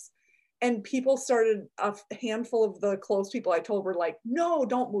fence, and people started, a handful of the close people I told were like, no,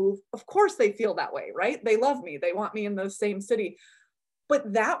 don't move. Of course they feel that way, right? They love me. They want me in the same city.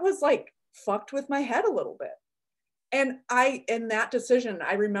 But that was like fucked with my head a little bit. And in that decision,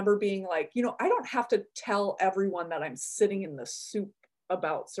 I remember being like, I don't have to tell everyone that I'm sitting in the soup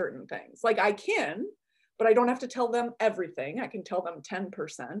about certain things. Like, I can, but I don't have to tell them everything. I can tell them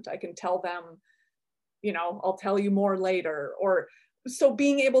 10%. I can tell them, I'll tell you more later. Or so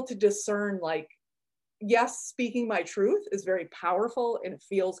being able to discern, like, yes, speaking my truth is very powerful and it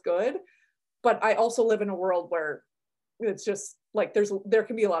feels good. But I also live in a world where it's just like there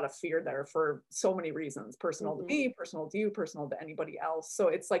can be a lot of fear there for so many reasons, personal to me, personal to you, personal to anybody else. So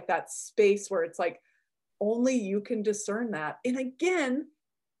it's like that space where it's like only you can discern that. And again,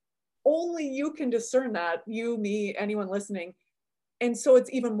 only you can discern that, you, me, anyone listening. And so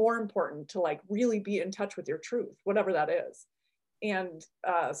it's even more important to like really be in touch with your truth, whatever that is. And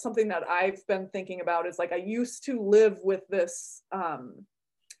something that I've been thinking about is like, I used to live with this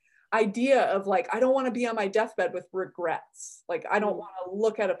idea of like, I don't want to be on my deathbed with regrets. Like, I don't want to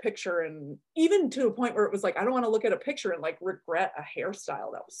look at a picture, and even to a point where it was like, I don't want to look at a picture and like regret a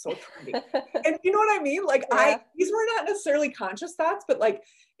hairstyle that was so trendy. And you know what I mean? Like, yeah. These were not necessarily conscious thoughts, but like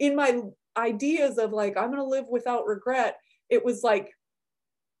in my ideas of like, I'm going to live without regret, it was like,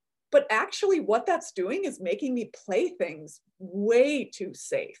 but actually what that's doing is making me play things way too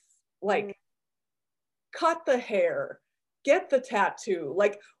safe. Like, cut the hair, get the tattoo.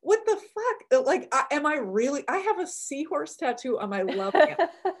 Like, what the fuck? Like, I have a seahorse tattoo on my love hand.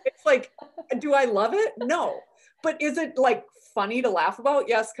 It's like, do I love it? No. But is it like funny to laugh about?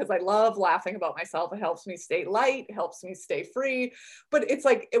 Yes, because I love laughing about myself. It helps me stay light, it helps me stay free. But it's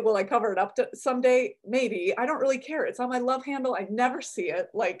like, will I cover it up someday? Maybe. I don't really care. It's on my love handle. I never see it.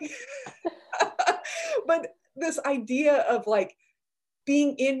 Like, but this idea of like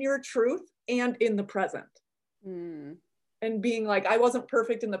being in your truth and in the present. And being like, I wasn't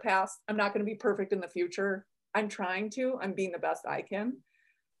perfect in the past. I'm not going to be perfect in the future. I'm trying to. I'm being the best I can.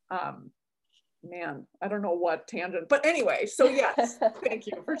 Man, I don't know what tangent, but anyway, so yes, thank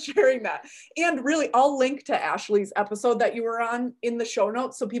you for sharing that. And really, I'll link to Ashley's episode that you were on in the show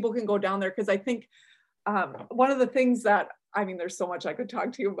notes so people can go down there, because I think one of the things that, I mean, there's so much I could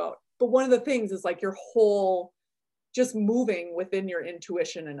talk to you about, but one of the things is like your whole, just moving within your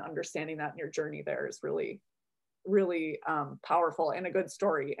intuition and understanding that in your journey there is really, really powerful, and a good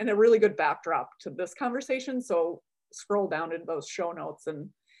story and a really good backdrop to this conversation. So scroll down in those show notes and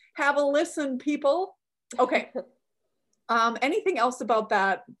have a listen, people. Okay. Anything else about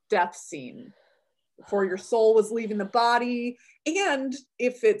that death scene before your soul was leaving the body? And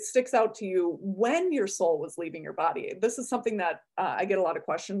if it sticks out to you, when your soul was leaving your body? This is something that I get a lot of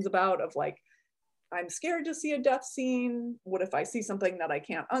questions about, of like, I'm scared to see a death scene. What if I see something that I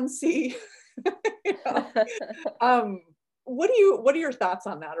can't unsee? What are your thoughts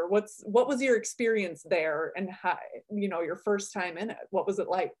on that? Or what was your experience there, and how, your first time in it? What was it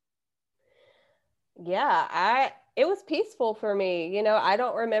like? Yeah, it was peaceful for me. I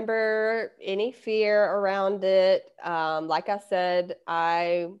don't remember any fear around it. Like I said,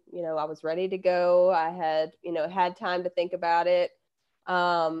 I was ready to go. I had time to think about it.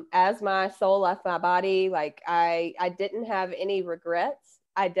 As my soul left my body, like I didn't have any regrets.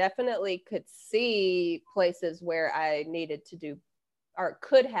 I definitely could see places where I needed to do or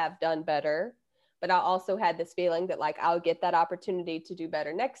could have done better. But I also had this feeling that like, I'll get that opportunity to do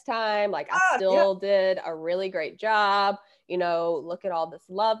better next time. Like I still did a really great job. Look at all this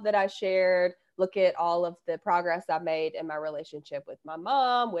love that I shared. Look at all of the progress I made in my relationship with my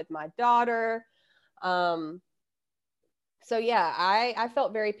mom, with my daughter. So yeah, I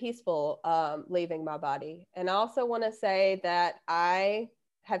felt very peaceful leaving my body. And I also want to say that I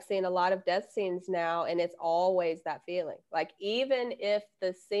have seen a lot of death scenes now, and it's always that feeling. Like, even if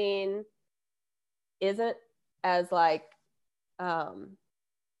the scene isn't as like on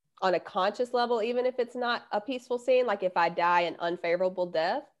a conscious level, even if it's not a peaceful scene, like if I die an unfavorable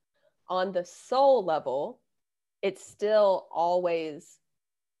death, on the soul level, it's still always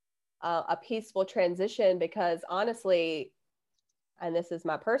a peaceful transition, because honestly, and this is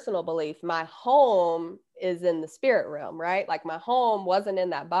my personal belief, my home is in the spirit realm, right? Like my home wasn't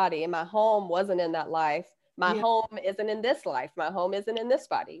in that body, and my home wasn't in that life. My home isn't in this life. My home isn't in this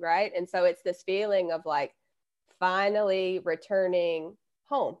body, right? And so it's this feeling of like finally returning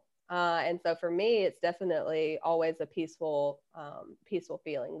home. And so for me, it's definitely always a peaceful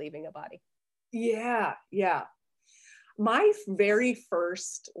feeling leaving a body. Yeah, yeah. My very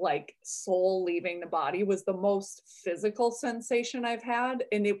first like soul leaving the body was the most physical sensation I've had.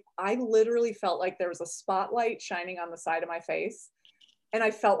 And I literally felt like there was a spotlight shining on the side of my face. And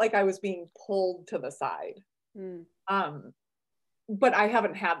I felt like I was being pulled to the side. But I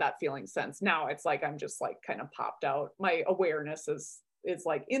haven't had that feeling since. Now it's like I'm just like kind of popped out. My awareness is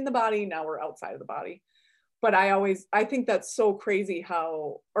like in the body. Now we're outside of the body. But I think that's so crazy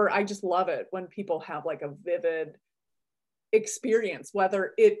or I just love it when people have like a vivid experience,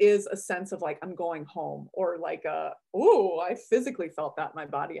 whether it is a sense of like I'm going home, or like I physically felt that in my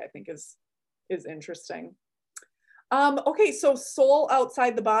body. I think is interesting. Okay, so soul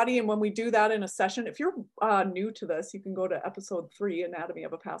outside the body, and when we do that in a session, if you're new to this, you can go to episode 3, Anatomy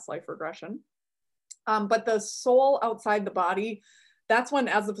of a Past Life Regression. But the soul outside the body, that's when,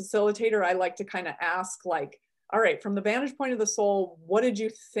 as a facilitator, I like to kind of ask like, all right, from the vantage point of the soul, what did you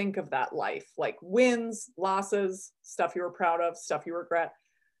think of that life? Like wins, losses, stuff you were proud of, stuff you regret.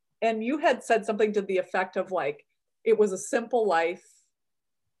 And you had said something to the effect of like, it was a simple life.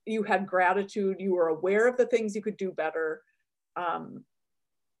 You had gratitude. You were aware of the things you could do better.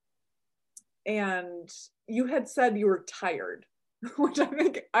 And you had said you were tired, which I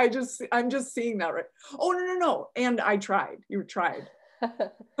think I'm just seeing that right. Oh, no. And I tried. You tried.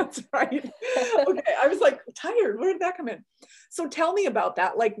 That's right. Okay. I was like, tired. Where did that come in? So tell me about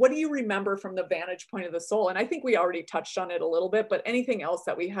that. Like, what do you remember from the vantage point of the soul? And I think we already touched on it a little bit, but anything else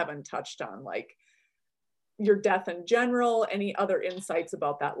that we haven't touched on, like your death in general, any other insights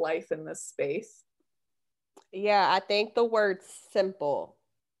about that life in this space? Yeah, I think the word simple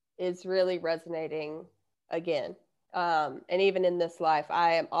is really resonating again. And even in this life,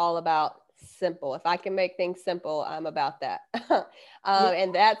 I am all about simple. If I can make things simple, I'm about that.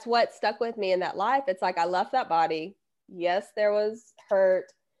 And that's what stuck with me in that life. It's like I left that body. Yes, there was hurt.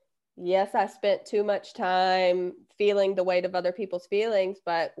 Yes, I spent too much time feeling the weight of other people's feelings.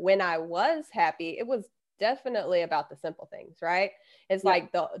 But when I was happy, it was definitely about the simple things, right? It's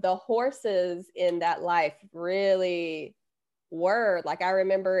like the horses in that life really were like, I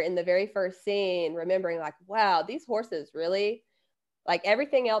remember in the very first scene remembering like, wow, these horses really, like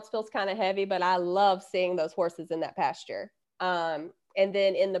everything else feels kind of heavy, but I love seeing those horses in that pasture. And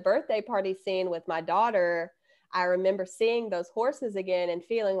then in the birthday party scene with my daughter, I remember seeing those horses again and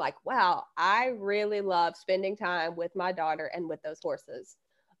feeling like, wow, I really love spending time with my daughter and with those horses.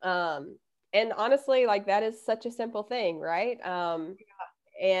 And honestly, like that is such a simple thing, right?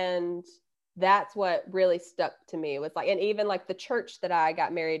 And that's what really stuck to me. It was like, and even like the church that I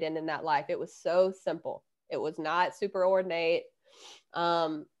got married in that life, it was so simple. It was not super ornate.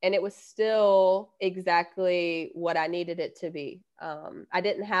 And it was still exactly what I needed it to be. I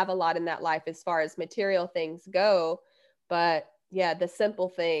didn't have a lot in that life as far as material things go, but yeah, the simple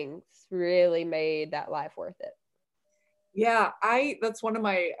things really made that life worth it. Yeah, that's one of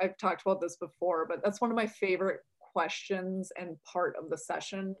I've talked about this before, but that's one of my favorite questions and part of the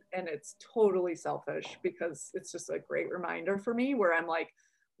session. And it's totally selfish because it's just a great reminder for me where I'm like,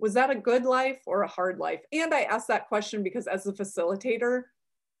 was that a good life or a hard life? And I ask that question because as a facilitator,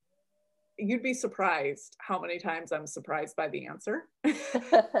 you'd be surprised how many times I'm surprised by the answer.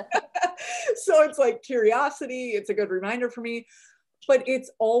 So it's like curiosity, it's a good reminder for me, but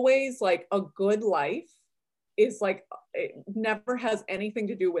it's always like a good life is like, it never has anything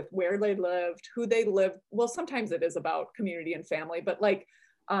to do with where they lived, who they lived. Well, sometimes it is about community and family, but like,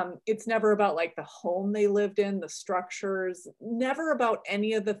 it's never about like the home they lived in, the structures, never about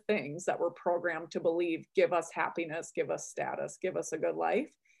any of the things that we're programmed to believe give us happiness, give us status, give us a good life.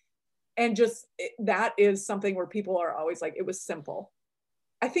 And just that is something where people are always like, it was simple.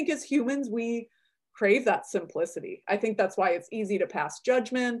 I think as humans, we crave that simplicity. I think that's why it's easy to pass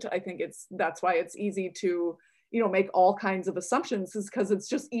judgment. I think that's why it's easy to, make all kinds of assumptions, is because it's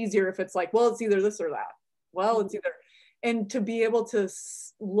just easier if it's like, well, it's either this or that. Well, it's either, and to be able to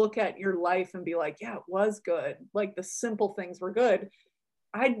look at your life and be like, yeah, it was good. Like the simple things were good.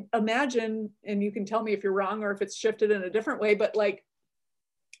 I'd imagine, and you can tell me if you're wrong or if it's shifted in a different way, but like,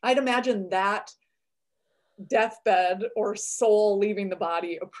 I'd imagine that deathbed or soul leaving the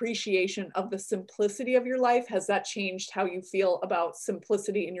body appreciation of the simplicity of your life, has that changed how you feel about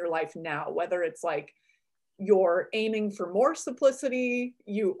simplicity in your life now, whether it's like you're aiming for more simplicity,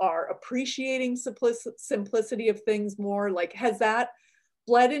 you are appreciating simplicity of things more. Like, has that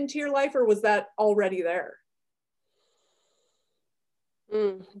bled into your life, or was that already there?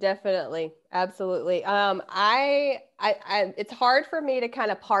 Definitely. Absolutely. It's hard for me to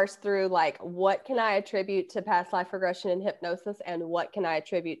kind of parse through like what can I attribute to past life regression and hypnosis and what can I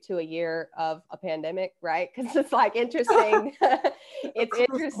attribute to a year of a pandemic, right? Because it's like interesting. It's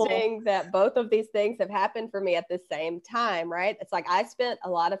interesting that both of these things have happened for me at the same time, right? It's like I spent a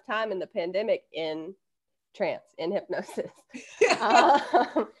lot of time in the pandemic in trance, in hypnosis.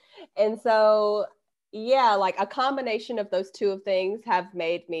 And so yeah, like a combination of those two of things have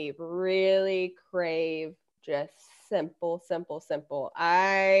made me really crave just simple, simple, simple.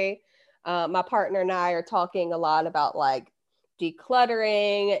 My partner and I are talking a lot about like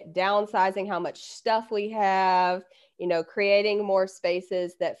decluttering, downsizing how much stuff we have, creating more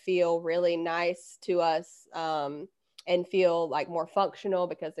spaces that feel really nice to us, and feel like more functional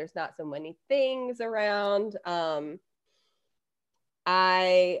because there's not so many things around.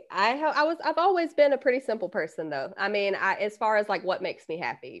 I've always been a pretty simple person though. I mean, as far as like what makes me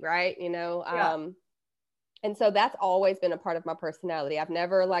happy, right? Yeah. And so that's always been a part of my personality. I've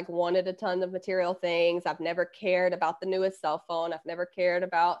never like wanted a ton of material things. I've never cared about the newest cell phone. I've never cared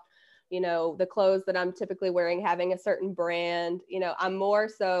about, the clothes that I'm typically wearing, having a certain brand. I'm more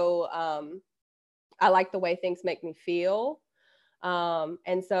so, I like the way things make me feel.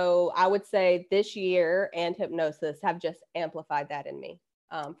 And so I would say this year and hypnosis have just amplified that in me,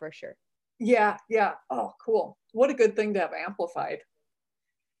 for sure. Yeah. Yeah. Oh, cool. What a good thing to have amplified.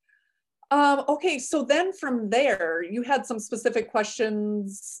 Okay, so then from there, you had some specific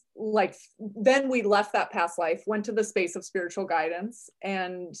questions. Like, then we left that past life, went to the space of spiritual guidance,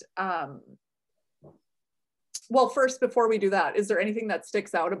 and well, first, before we do that, is there anything that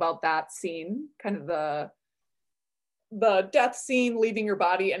sticks out about that scene, kind of the death scene, leaving your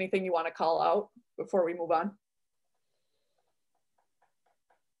body? Anything you want to call out before we move on?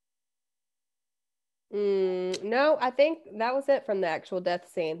 No, I think that was it from the actual death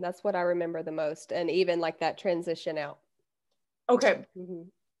scene. That's what I remember the most, and even like that transition out. Okay. Mm-hmm.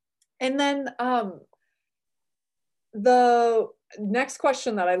 And then the next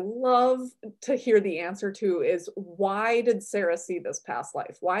question that I love to hear the answer to is, why did Sarah see this past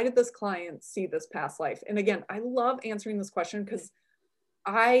life? Why did this client see this past life? And again, I love answering this question because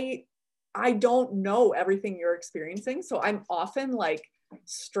I don't know everything you're experiencing. So I'm often like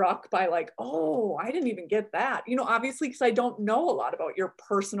struck by like, oh, I didn't even get that. Obviously, because I don't know a lot about your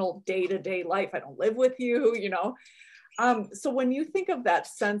personal day-to-day life. I don't live with you. So when you think of that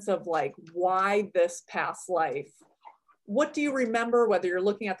sense of like, why this past life, what do you remember, whether you're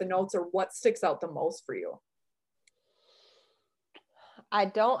looking at the notes, or what sticks out the most for you? I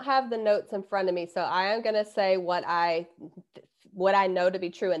don't have the notes in front of me, so I am going to say what I know to be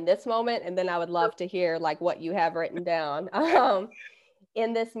true in this moment, and then I would love to hear like what you have written down.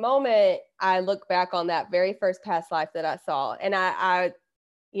 In this moment, I look back on that very first past life that I saw, and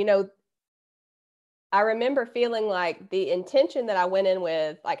you know, I remember feeling like the intention that I went in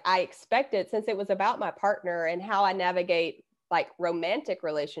with, like I expected, since it was about my partner and how I navigate like romantic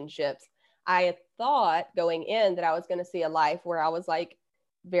relationships, I had thought going in that I was going to see a life where I was like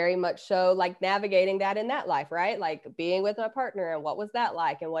very much so like navigating that in that life, right? Like being with my partner and what was that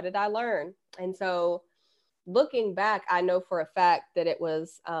like and what did I learn? And so looking back, I know for a fact that it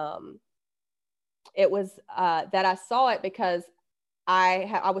was that I saw it because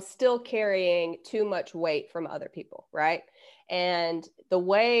I was still carrying too much weight from other people, right? And the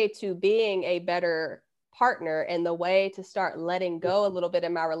way to being a better partner and the way to start letting go a little bit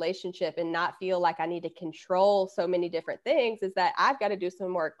in my relationship and not feel like I need to control so many different things is that I've got to do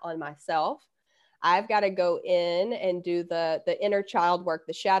some work on myself. I've got to go in and do the inner child work,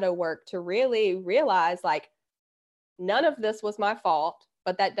 the shadow work, to really realize like none of this was my fault,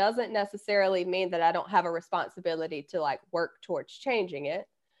 but that doesn't necessarily mean that I don't have a responsibility to like work towards changing it.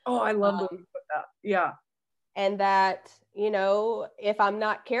 Oh, I love the way you put that. Yeah. And that, if I'm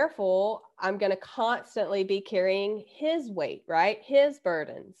not careful, I'm going to constantly be carrying his weight, right? His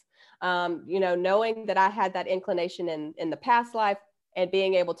burdens. Knowing that I had that inclination in the past life and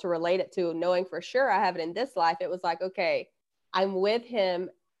being able to relate it to knowing for sure I have it in this life, it was like, okay, I'm with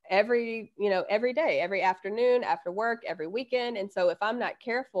him every day, every afternoon, after work, every weekend. And so if I'm not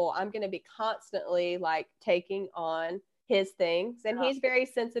careful, I'm going to be constantly like taking on his things, and he's very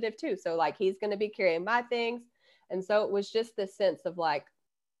sensitive too. So like he's going to be carrying my things. And so it was just this sense of like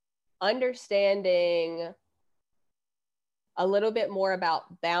understanding a little bit more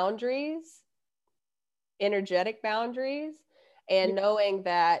about boundaries, energetic boundaries, and knowing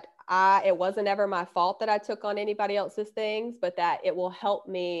that it wasn't ever my fault that I took on anybody else's things, but that it will help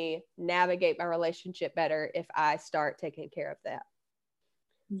me navigate my relationship better if I start taking care of that.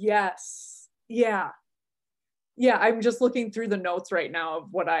 Yes. Yeah. Yeah, I'm just looking through the notes right now of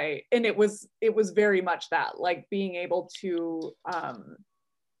and it was very much that, like, being able to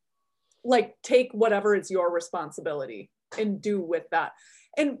like take whatever is your responsibility and do with that.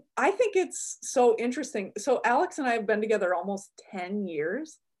 And I think it's so interesting. So Alex and I have been together almost 10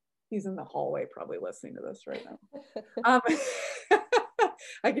 years. He's in the hallway probably listening to this right now.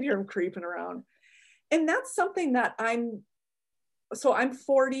 I can hear him creeping around. And that's something that I'm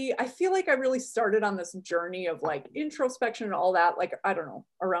 40. I feel like I really started on this journey of like introspection and all that, like, I don't know,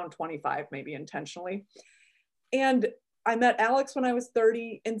 around 25, maybe intentionally. And I met Alex when I was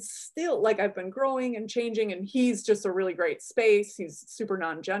 30, and still, like, I've been growing and changing, and he's just a really great space. He's super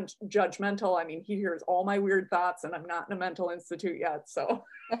non-judgmental. I mean, he hears all my weird thoughts, and I'm not in a mental institute yet, so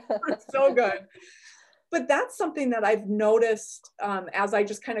it's so good. But that's something that I've noticed as I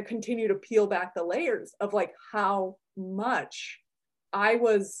just kind of continue to peel back the layers of like how much I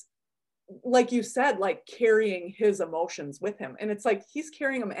was, like you said, like carrying his emotions with him. And it's like, he's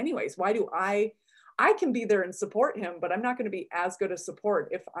carrying them anyways. Why do I can be there and support him, but I'm not going to be as good a support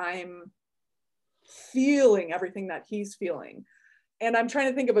if I'm feeling everything that he's feeling. And I'm trying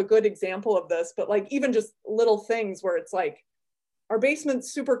to think of a good example of this, but like even just little things where it's like, our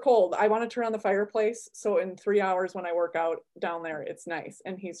basement's super cold. I want to turn on the fireplace. So in 3 hours when I work out down there, it's nice.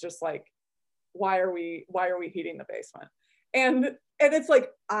 And he's just like, why are we heating the basement? And it's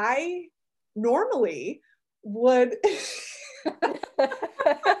like, I normally would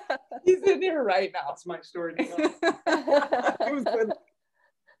he's in here right now. That's my story. It was good.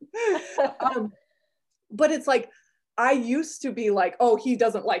 But it's like, I used to be like, oh, he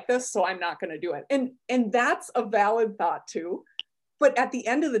doesn't like this, so I'm not going to do it. And that's a valid thought too. But at the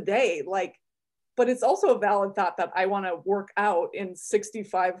end of the day, like, but it's also a valid thought that I want to work out in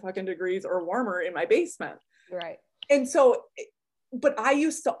 65 fucking degrees or warmer in my basement. Right. And so, but I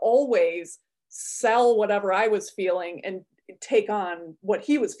used to always sell whatever I was feeling and take on what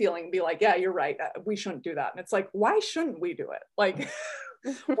he was feeling and be like, yeah, you're right. We shouldn't do that. And it's like, why shouldn't we do it? Like,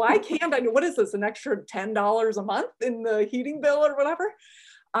 why can't I do, what is this, an extra $10 a month in the heating bill or whatever?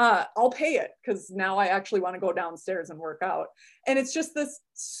 I'll pay it because now I actually want to go downstairs and work out. And it's just this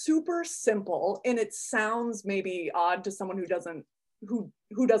super simple, and it sounds maybe odd to someone who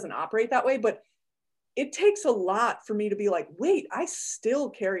doesn't operate that way, but it takes a lot for me to be like, wait, I still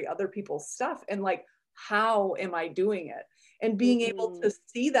carry other people's stuff. And like, how am I doing it? And being able to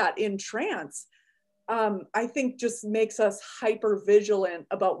see that in trance, I think just makes us hyper vigilant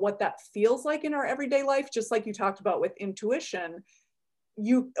about what that feels like in our everyday life. Just like you talked about with intuition,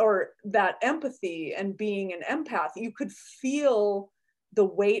 or that empathy and being an empath, you could feel the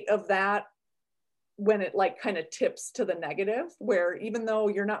weight of that when it like kind of tips to the negative, where even though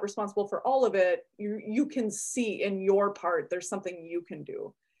you're not responsible for all of it, you can see in your part, there's something you can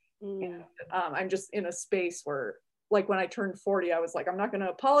do. And I'm just in a space where, like, when I turned 40, I was like, I'm not going to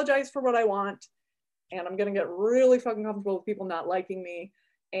apologize for what I want. And I'm going to get really fucking comfortable with people not liking me.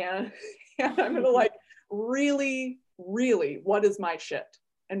 And I'm going to like really, what is my shit?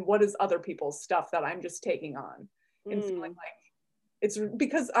 And what is other people's stuff that I'm just taking on? And feeling like, it's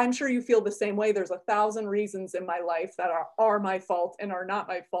because I'm sure you feel the same way. There's 1,000 reasons in my life that are my fault and are not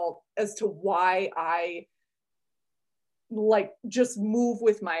my fault as to why I like just move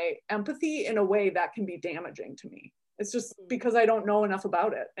with my empathy in a way that can be damaging to me. It's just because I don't know enough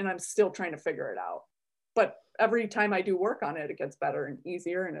about it and I'm still trying to figure it out. But every time I do work on it, it gets better and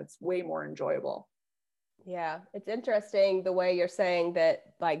easier and it's way more enjoyable. Yeah, it's interesting the way you're saying that,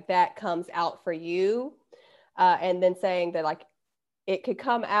 like, that comes out for you, and then saying that like it could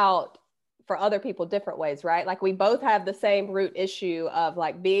come out for other people different ways, right? Like we both have the same root issue of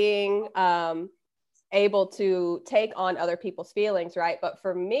like being able to take on other people's feelings, right? But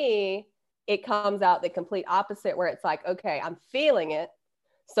for me, it comes out the complete opposite, where it's like, okay, I'm feeling it,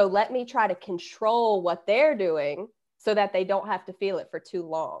 so let me try to control what they're doing so that they don't have to feel it for too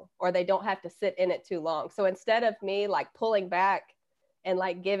long, or they don't have to sit in it too long. So instead of me like pulling back and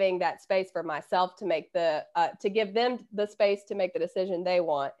like giving that space for myself to make to give them the space to make the decision they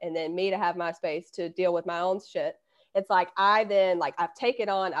want, and then me to have my space to deal with my own shit, it's like I take it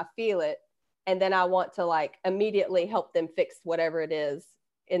on, I feel it, and then I want to like immediately help them fix whatever it is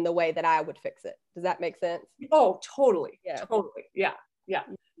in the way that I would fix it. Does that make sense? Oh, totally. Yeah. Totally. Yeah. Yeah.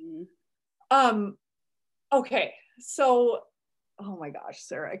 Mm-hmm. Okay. So, oh my gosh,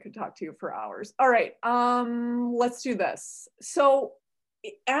 Sarah, I could talk to you for hours. All right. Let's do this. So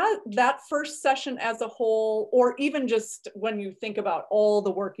at that first session as a whole, or even just when you think about all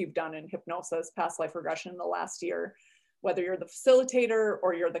the work you've done in hypnosis, past life regression in the last year, whether you're the facilitator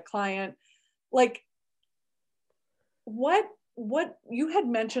or you're the client, like what you had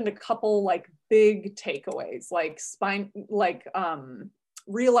mentioned a couple like big takeaways, like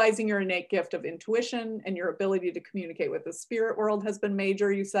realizing your innate gift of intuition and your ability to communicate with the spirit world has been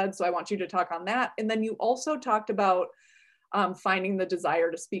major, you said. So I want you to talk on that. And then you also talked about finding the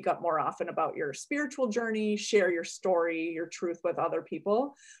desire to speak up more often about your spiritual journey, share your story, your truth with other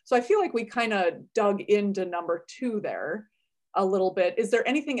people. So I feel like we kind of dug into number 2 there a little bit. Is there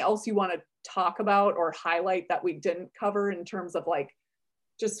anything else you want to talk about or highlight that we didn't cover in terms of like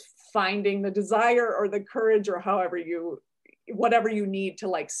just finding the desire or the courage or whatever you need to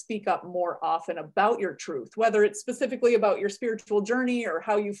like speak up more often about your truth, whether it's specifically about your spiritual journey or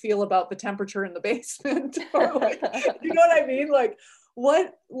how you feel about the temperature in the basement or like, you know what I mean? Like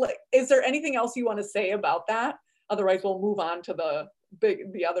is there anything else you want to say about that? Otherwise we'll move on to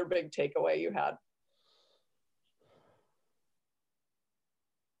the other big takeaway you had.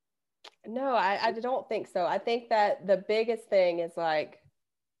 No, I don't think so. I think that the biggest thing is like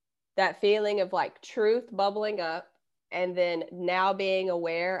that feeling of like truth bubbling up, and then now being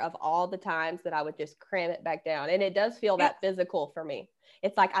aware of all the times that I would just cram it back down. And it does feel that physical for me.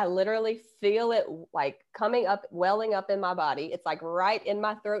 It's like I literally feel it like coming up, welling up in my body. It's like right in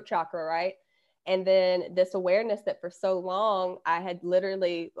my throat chakra, right? And then this awareness that for so long I had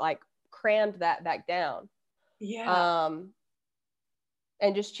literally like crammed that back down. Yeah.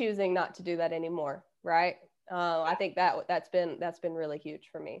 And just choosing not to do that anymore, right? I think that's been really huge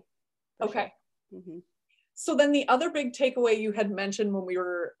for me. Okay. Sure. Mm-hmm. So then the other big takeaway you had mentioned when we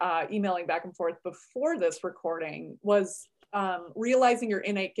were emailing back and forth before this recording was realizing your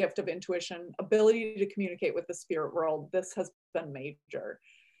innate gift of intuition, ability to communicate with the spirit world. This has been major.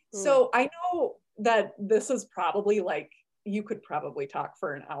 So I know that this is probably like, you could probably talk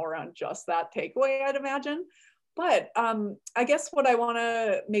for an hour on just that takeaway, I'd imagine. But I guess what I want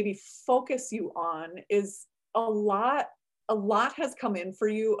to maybe focus you on is a lot has come in for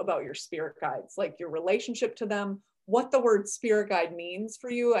you about your spirit guides, like your relationship to them, what the word spirit guide means for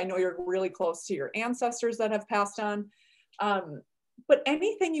you. I know you're really close to your ancestors that have passed on. But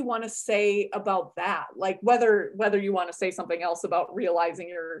anything you want to say about that, like whether you want to say something else about realizing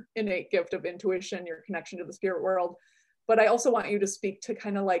your innate gift of intuition, your connection to the spirit world. But I also want you to speak to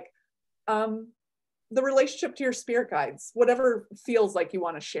kind of like the relationship to your spirit guides, whatever feels like you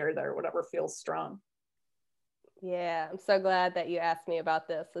want to share there, whatever feels strong. Yeah, I'm so glad that you asked me about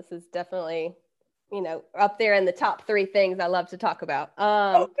this. This is definitely, up there in the top 3 things I love to talk about.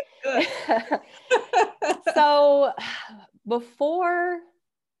 So before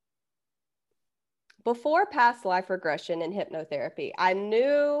past life regression and hypnotherapy, I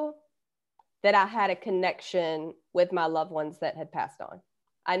knew that I had a connection with my loved ones that had passed on.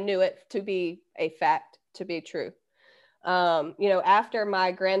 I knew it to be a fact, to be true. After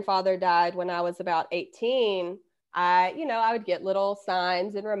my grandfather died when I was about 18, I would get little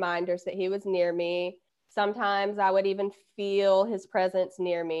signs and reminders that he was near me. Sometimes I would even feel his presence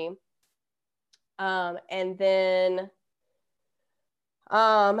near me. And then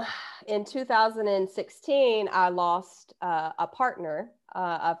in 2016, I lost a partner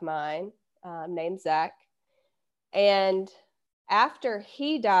of mine named Zach. And after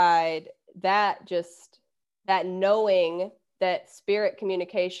he died, that knowing that spirit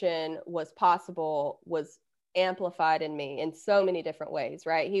communication was possible was amplified in me in so many different ways,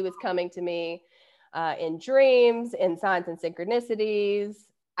 right? He was coming to me in dreams, in signs and synchronicities.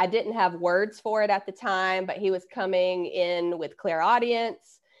 I didn't have words for it at the time, but he was coming in with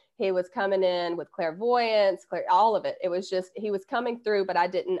clairaudience. He was coming in with clairvoyance, all of it. It was just, he was coming through, but I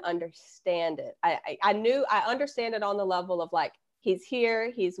didn't understand it. I knew, I understand it on the level of like, he's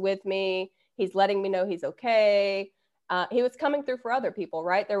here, he's with me, he's letting me know he's okay. He was coming through for other people,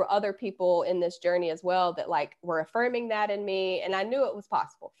 right? There were other people in this journey as well that like were affirming that in me. And I knew it was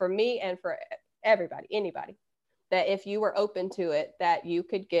possible for me and for everybody, anybody, that if you were open to it, that you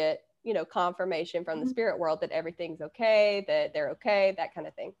could get, confirmation from the spirit world that everything's okay, that they're okay, that kind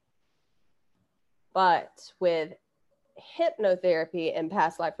of thing. But with hypnotherapy and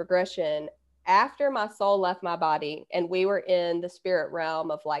past life regression, after my soul left my body and we were in the spirit realm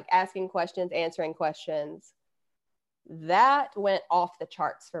of like asking questions, answering questions, that went off the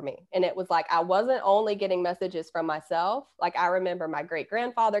charts for me. And it was like, I wasn't only getting messages from myself. Like I remember my great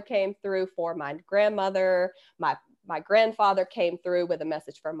grandfather came through for my grandmother. My grandfather came through with a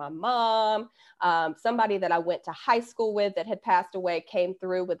message from my mom. Somebody that I went to high school with that had passed away came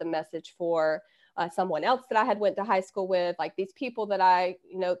through with a message for someone else that I had went to high school with, like these people that I,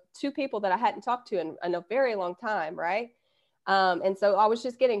 two people that I hadn't talked to in a very long time, right? And so I was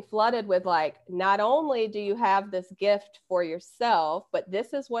just getting flooded with like, not only do you have this gift for yourself, but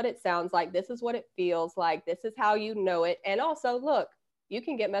this is what it sounds like. This is what it feels like. This is how you know it. And also, look, you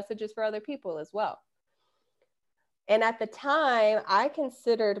can get messages for other people as well. And at the time, I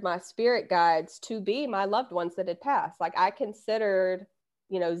considered my spirit guides to be my loved ones that had passed. Like I considered,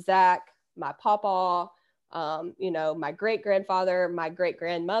 Zach, my pawpaw, my great grandfather, my great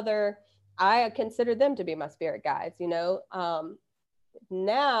grandmother. I consider them to be my spirit guides,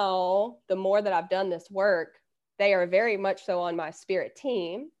 Now, the more that I've done this work, they are very much so on my spirit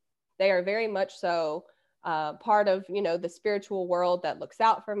team. They are very much so part of, the spiritual world that looks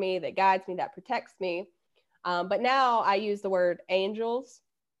out for me, that guides me, that protects me. But now I use the word angels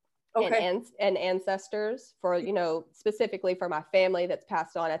and ancestors for, specifically for my family that's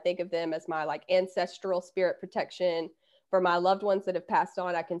passed on. I think of them as my like ancestral spirit protection. For my loved ones that have passed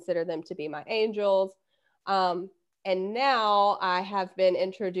on, I consider them to be my angels. And now I have been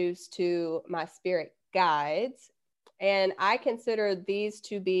introduced to my spirit guides, and I consider these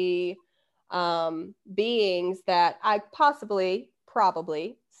to be beings that I probably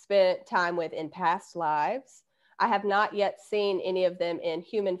spent time with in past lives. I have not yet seen any of them in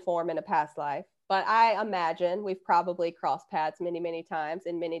human form in a past life, but I imagine we've probably crossed paths many, many times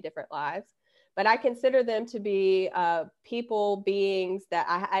in many different lives. But I consider them to be people, beings that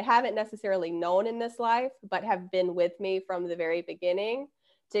I haven't necessarily known in this life, but have been with me from the very beginning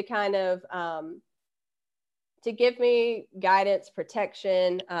to kind of to give me guidance,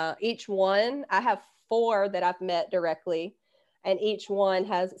 protection. Each one, I have 4 that I've met directly, and each one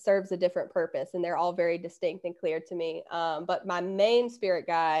serves a different purpose, and they're all very distinct and clear to me. But my main spirit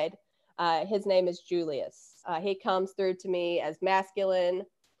guide, his name is Julius. He comes through to me as masculine.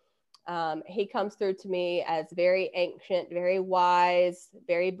 He comes through to me as very ancient, very wise,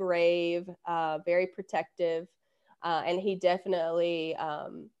 very brave, very protective, and he definitely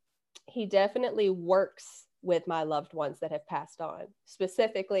works with my loved ones that have passed on.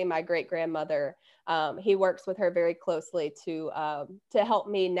 Specifically, my great grandmother. He works with her very closely to help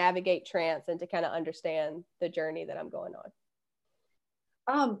me navigate trance and to kind of understand the journey that I'm going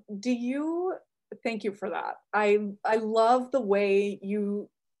on. Thank you for that. I love the way you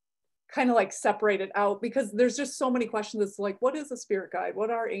kind of like separate it out, because there's just so many questions. It's like, what is a spirit guide? What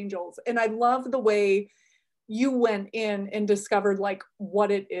are angels? And I love the way you went in and discovered like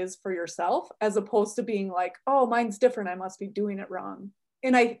what it is for yourself, as opposed to being like, oh, mine's different, I must be doing it wrong.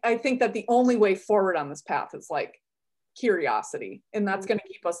 And I think that the only way forward on this path is like curiosity, and that's going to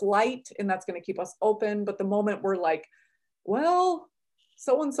keep us light, and that's going to keep us open. But the moment we're like, well,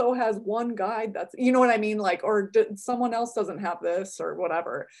 so-and-so has one guide, that's, you know what I mean? Like, or someone else doesn't have this or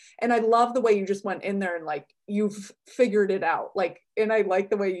whatever. And I love the way you just went in there and like, you've figured it out. Like, and I like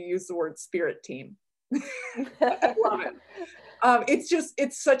the way you use the word spirit team. I love it.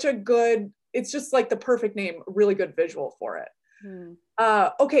 It's such a good, it's just like the perfect name, really good visual for it.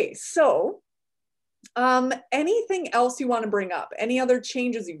 Okay. So anything else you want to bring up? Any other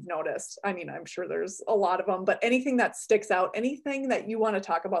changes you've noticed? I mean, I'm sure there's a lot of them, but anything that sticks out, anything that you want to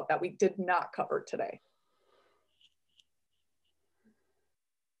talk about that we did not cover today?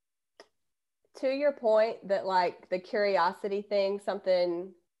 To your point that like the curiosity thing,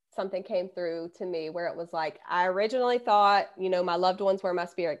 something came through to me where it was like, I originally thought, my loved ones were my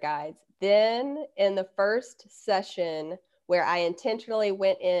spirit guides. Then in the first session where I intentionally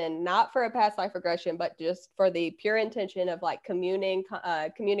went in, not for a past life regression, but just for the pure intention of like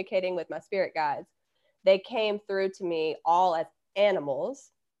communicating with my spirit guides, they came through to me all as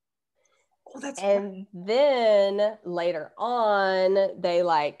animals. Oh, that's and funny. Then later on, they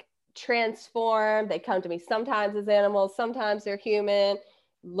like transform. They come to me sometimes as animals, sometimes they're human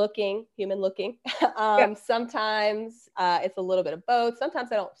looking. Sometimes it's a little bit of both.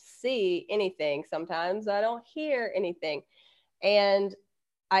 Sometimes I don't see anything. Sometimes I don't hear anything. And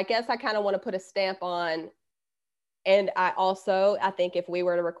I guess I kind of want to put a stamp on, and I think if we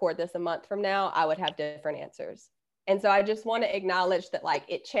were to record this a month from now, I would have different answers. And so I just want to acknowledge that like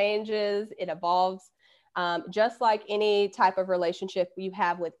it changes, it evolves, just like any type of relationship you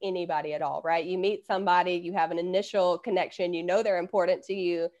have with anybody at all, right? You meet somebody, you have an initial connection, they're important to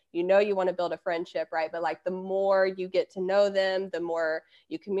you, you want to build a friendship, right? But like the more you get to know them, the more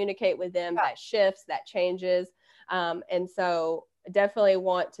you communicate with them, that shifts, that changes. And so I definitely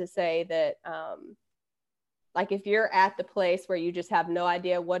want to say that, like if you're at the place where you just have no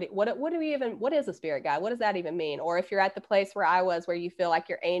idea what is a spirit guide? What does that even mean? Or if you're at the place where I was, where you feel like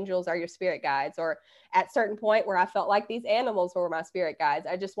your angels are your spirit guides, or at certain point where I felt like these animals were my spirit guides,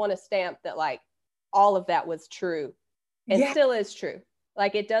 I just want to stamp that like, all of that was true and Yeah. still is true.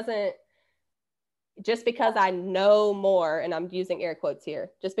 Like it doesn't, just because I know more, and I'm using air quotes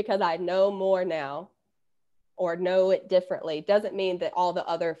here, just because I know more now or know it differently doesn't mean that all the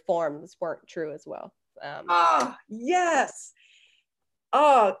other forms weren't true as well. Yes.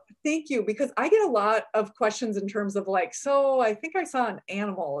 Oh, thank you. Because I get a lot of questions in terms of like, so I think I saw an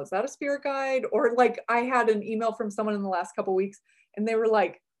animal. Is that a spirit guide? Or like I had an email from someone in the last couple of weeks and they were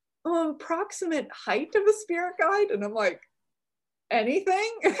like, approximate height of a spirit guide. And I'm like,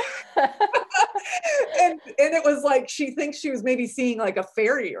 anything? and it was like, she thinks she was maybe seeing like a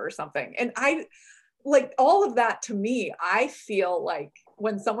fairy or something. And I like all of that to me, I feel like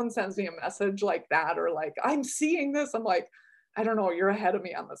when someone sends me a message like that, or like, I'm seeing this, I'm like, I don't know, you're ahead of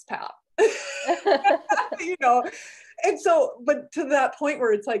me on this path. You know? And so, but to that point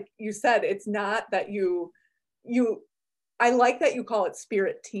where it's like you said, it's not that I like that you call it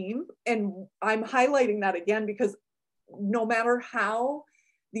spirit team. And I'm highlighting that again, because no matter how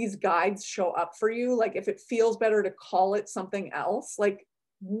these guides show up for you, like if it feels better to call it something else, like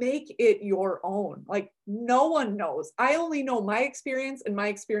make it your own. Like no one knows. I only know my experience and my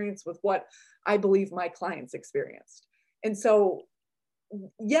experience with what I believe my clients experienced. And so,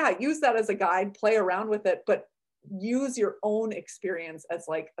 yeah, use that as a guide, play around with it, but use your own experience as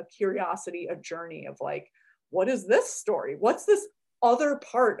like a curiosity, a journey of like, what is this story? What's this other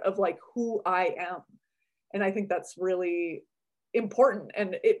part of like who I am? And I think that's really important.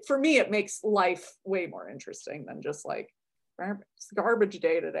 And it, for me, it makes life way more interesting than just like, it's garbage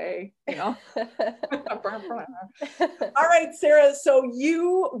day today, you know? All right, Sarah. So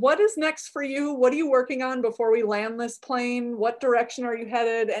what is next for you? What are you working on before we land this plane? What direction are you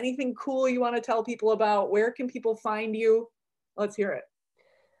headed? Anything cool you want to tell people about? Where can people find you? Let's hear it.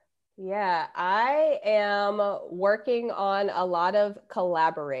 Yeah, I am working on a lot of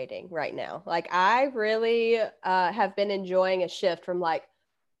collaborating right now. Like I really have been enjoying a shift from like,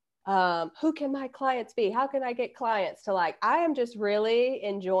 who can my clients be? How can I get clients, to like, I am just really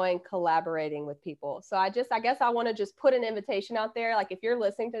enjoying collaborating with people. So I guess I want to just put an invitation out there. Like if you're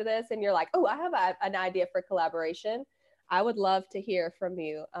listening to this and you're like, oh, I have an idea for collaboration, I would love to hear from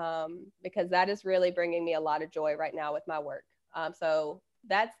you, because that is really bringing me a lot of joy right now with my work. So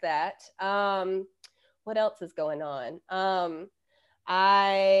that's that. What else is going on?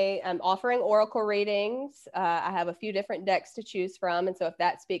 I am offering oracle readings. I have a few different decks to choose from. And so if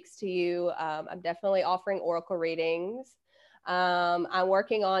that speaks to you, I'm definitely offering oracle readings. I'm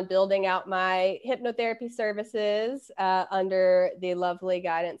working on building out my hypnotherapy services under the lovely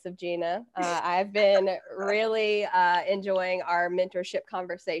guidance of Gina. I've been really enjoying our mentorship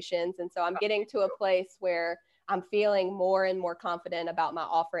conversations. And so I'm getting to a place where I'm feeling more and more confident about my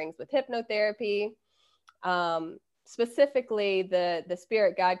offerings with hypnotherapy. Specifically the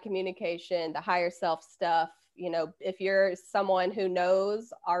spirit guide communication, the higher self stuff. You know, if you're someone who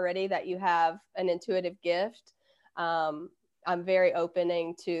knows already that you have an intuitive gift, I'm very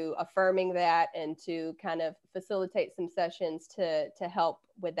opening to affirming that and to kind of facilitate some sessions to help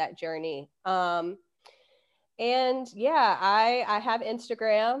with that journey. And yeah, I have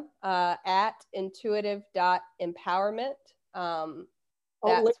Instagram at intuitive.empowerment.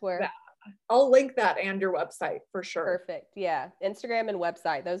 That's where I'll link that and your website for sure. Perfect. Yeah. Instagram and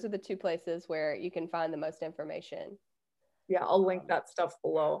website. Those are the two places where you can find the most information. Yeah, I'll link that stuff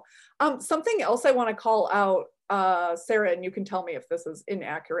below. Something else I want to call out, Sarah, and you can tell me if this is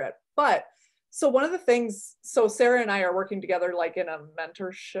inaccurate, but so one of the things, so Sarah and I are working together like in a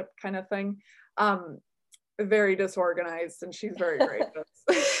mentorship kind of thing. Very disorganized, and she's very gracious.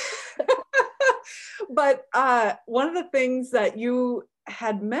 But one of the things that you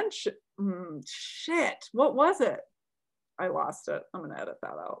had mentioned, what was it? I lost it. I'm gonna edit that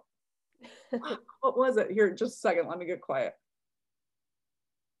out. What was it? Here, just a second, let me get quiet.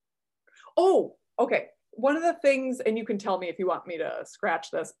 Oh, okay. One of the things, and you can tell me if you want me to scratch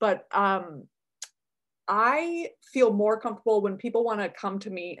this, but I feel more comfortable when people want to come to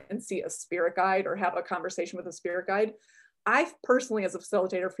me and see a spirit guide or have a conversation with a spirit guide. I personally, as a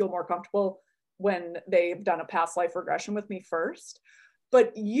facilitator, feel more comfortable when they've done a past life regression with me first.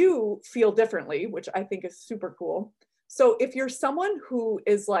 But you feel differently, which I think is super cool. So if you're someone who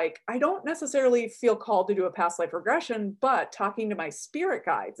is like, I don't necessarily feel called to do a past life regression, but talking to my spirit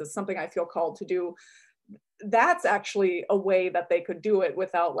guides is something I feel called to do, that's actually a way that they could do it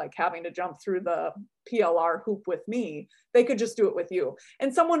without like having to jump through the PLR hoop with me. They could just do it with you.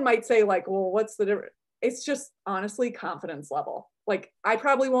 And someone might say like, well, what's the difference? It's just honestly confidence level. Like, I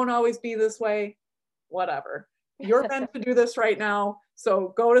probably won't always be this way, whatever. You're meant to do this right now.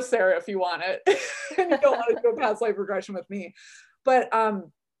 So go to Sarah if you want it. And you don't want to do a past life regression with me. But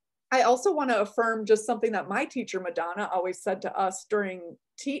I also want to affirm just something that my teacher, Madonna, always said to us during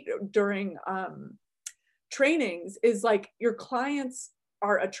trainings is like, your clients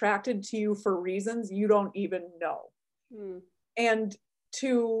are attracted to you for reasons you don't even know. And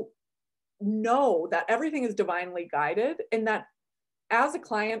to know that everything is divinely guided, and that as a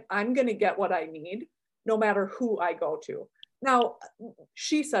client, I'm going to get what I need no matter who I go to. Now,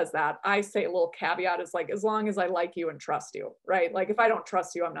 she says that. I say a little caveat is like, as long as I like you and trust you, right? Like if I don't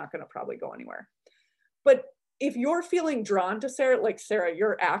trust you, I'm not going to probably go anywhere. But if you're feeling drawn to Sarah, like Sarah,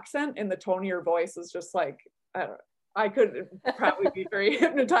 your accent and the tone of your voice is just like, I could probably be very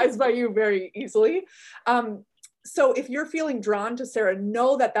hypnotized by you very easily. So if you're feeling drawn to Sarah,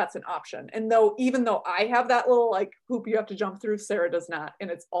 know that that's an option. And even though I have that little like hoop you have to jump through, Sarah does not, and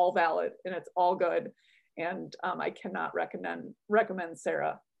it's all valid and it's all good. And I cannot recommend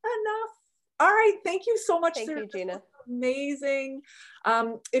Sarah enough. All right, thank you so much, Sarah. Thank you, Gina. Amazing.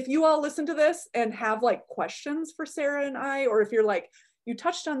 If you all listen to this and have like questions for Sarah and I, or if you're like, you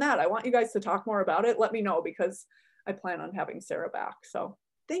touched on that, I want you guys to talk more about it, let me know, because I plan on having Sarah back. So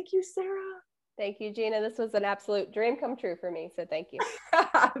thank you, Sarah. Thank you, Gina. This was an absolute dream come true for me. So thank you.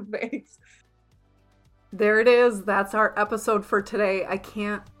 Thanks. There it is. That's our episode for today. I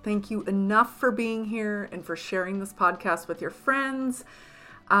can't thank you enough for being here and for sharing this podcast with your friends.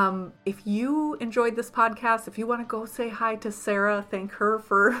 If you enjoyed this podcast, if you want to go say hi to Sarah, thank her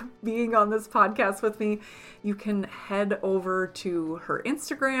for being on this podcast with me, you can head over to her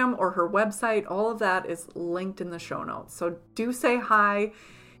Instagram or her website. All of that is linked in the show notes. So do say hi.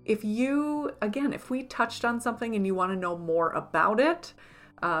 If we touched on something and you want to know more about it,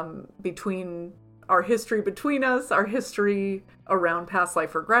 between our history between us, our history around past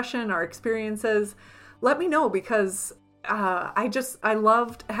life regression, our experiences, let me know, because I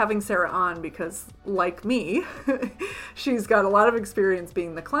loved having Sarah on, because like me, she's got a lot of experience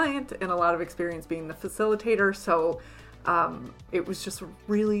being the client and a lot of experience being the facilitator. So it was just a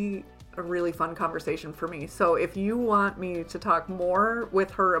really fun conversation for me. So if you want me to talk more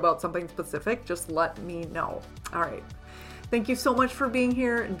with her about something specific, just let me know. All right. Thank you so much for being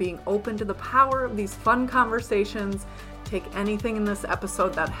here and being open to the power of these fun conversations. Take anything in this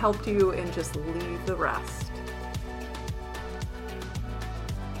episode that helped you and just leave the rest.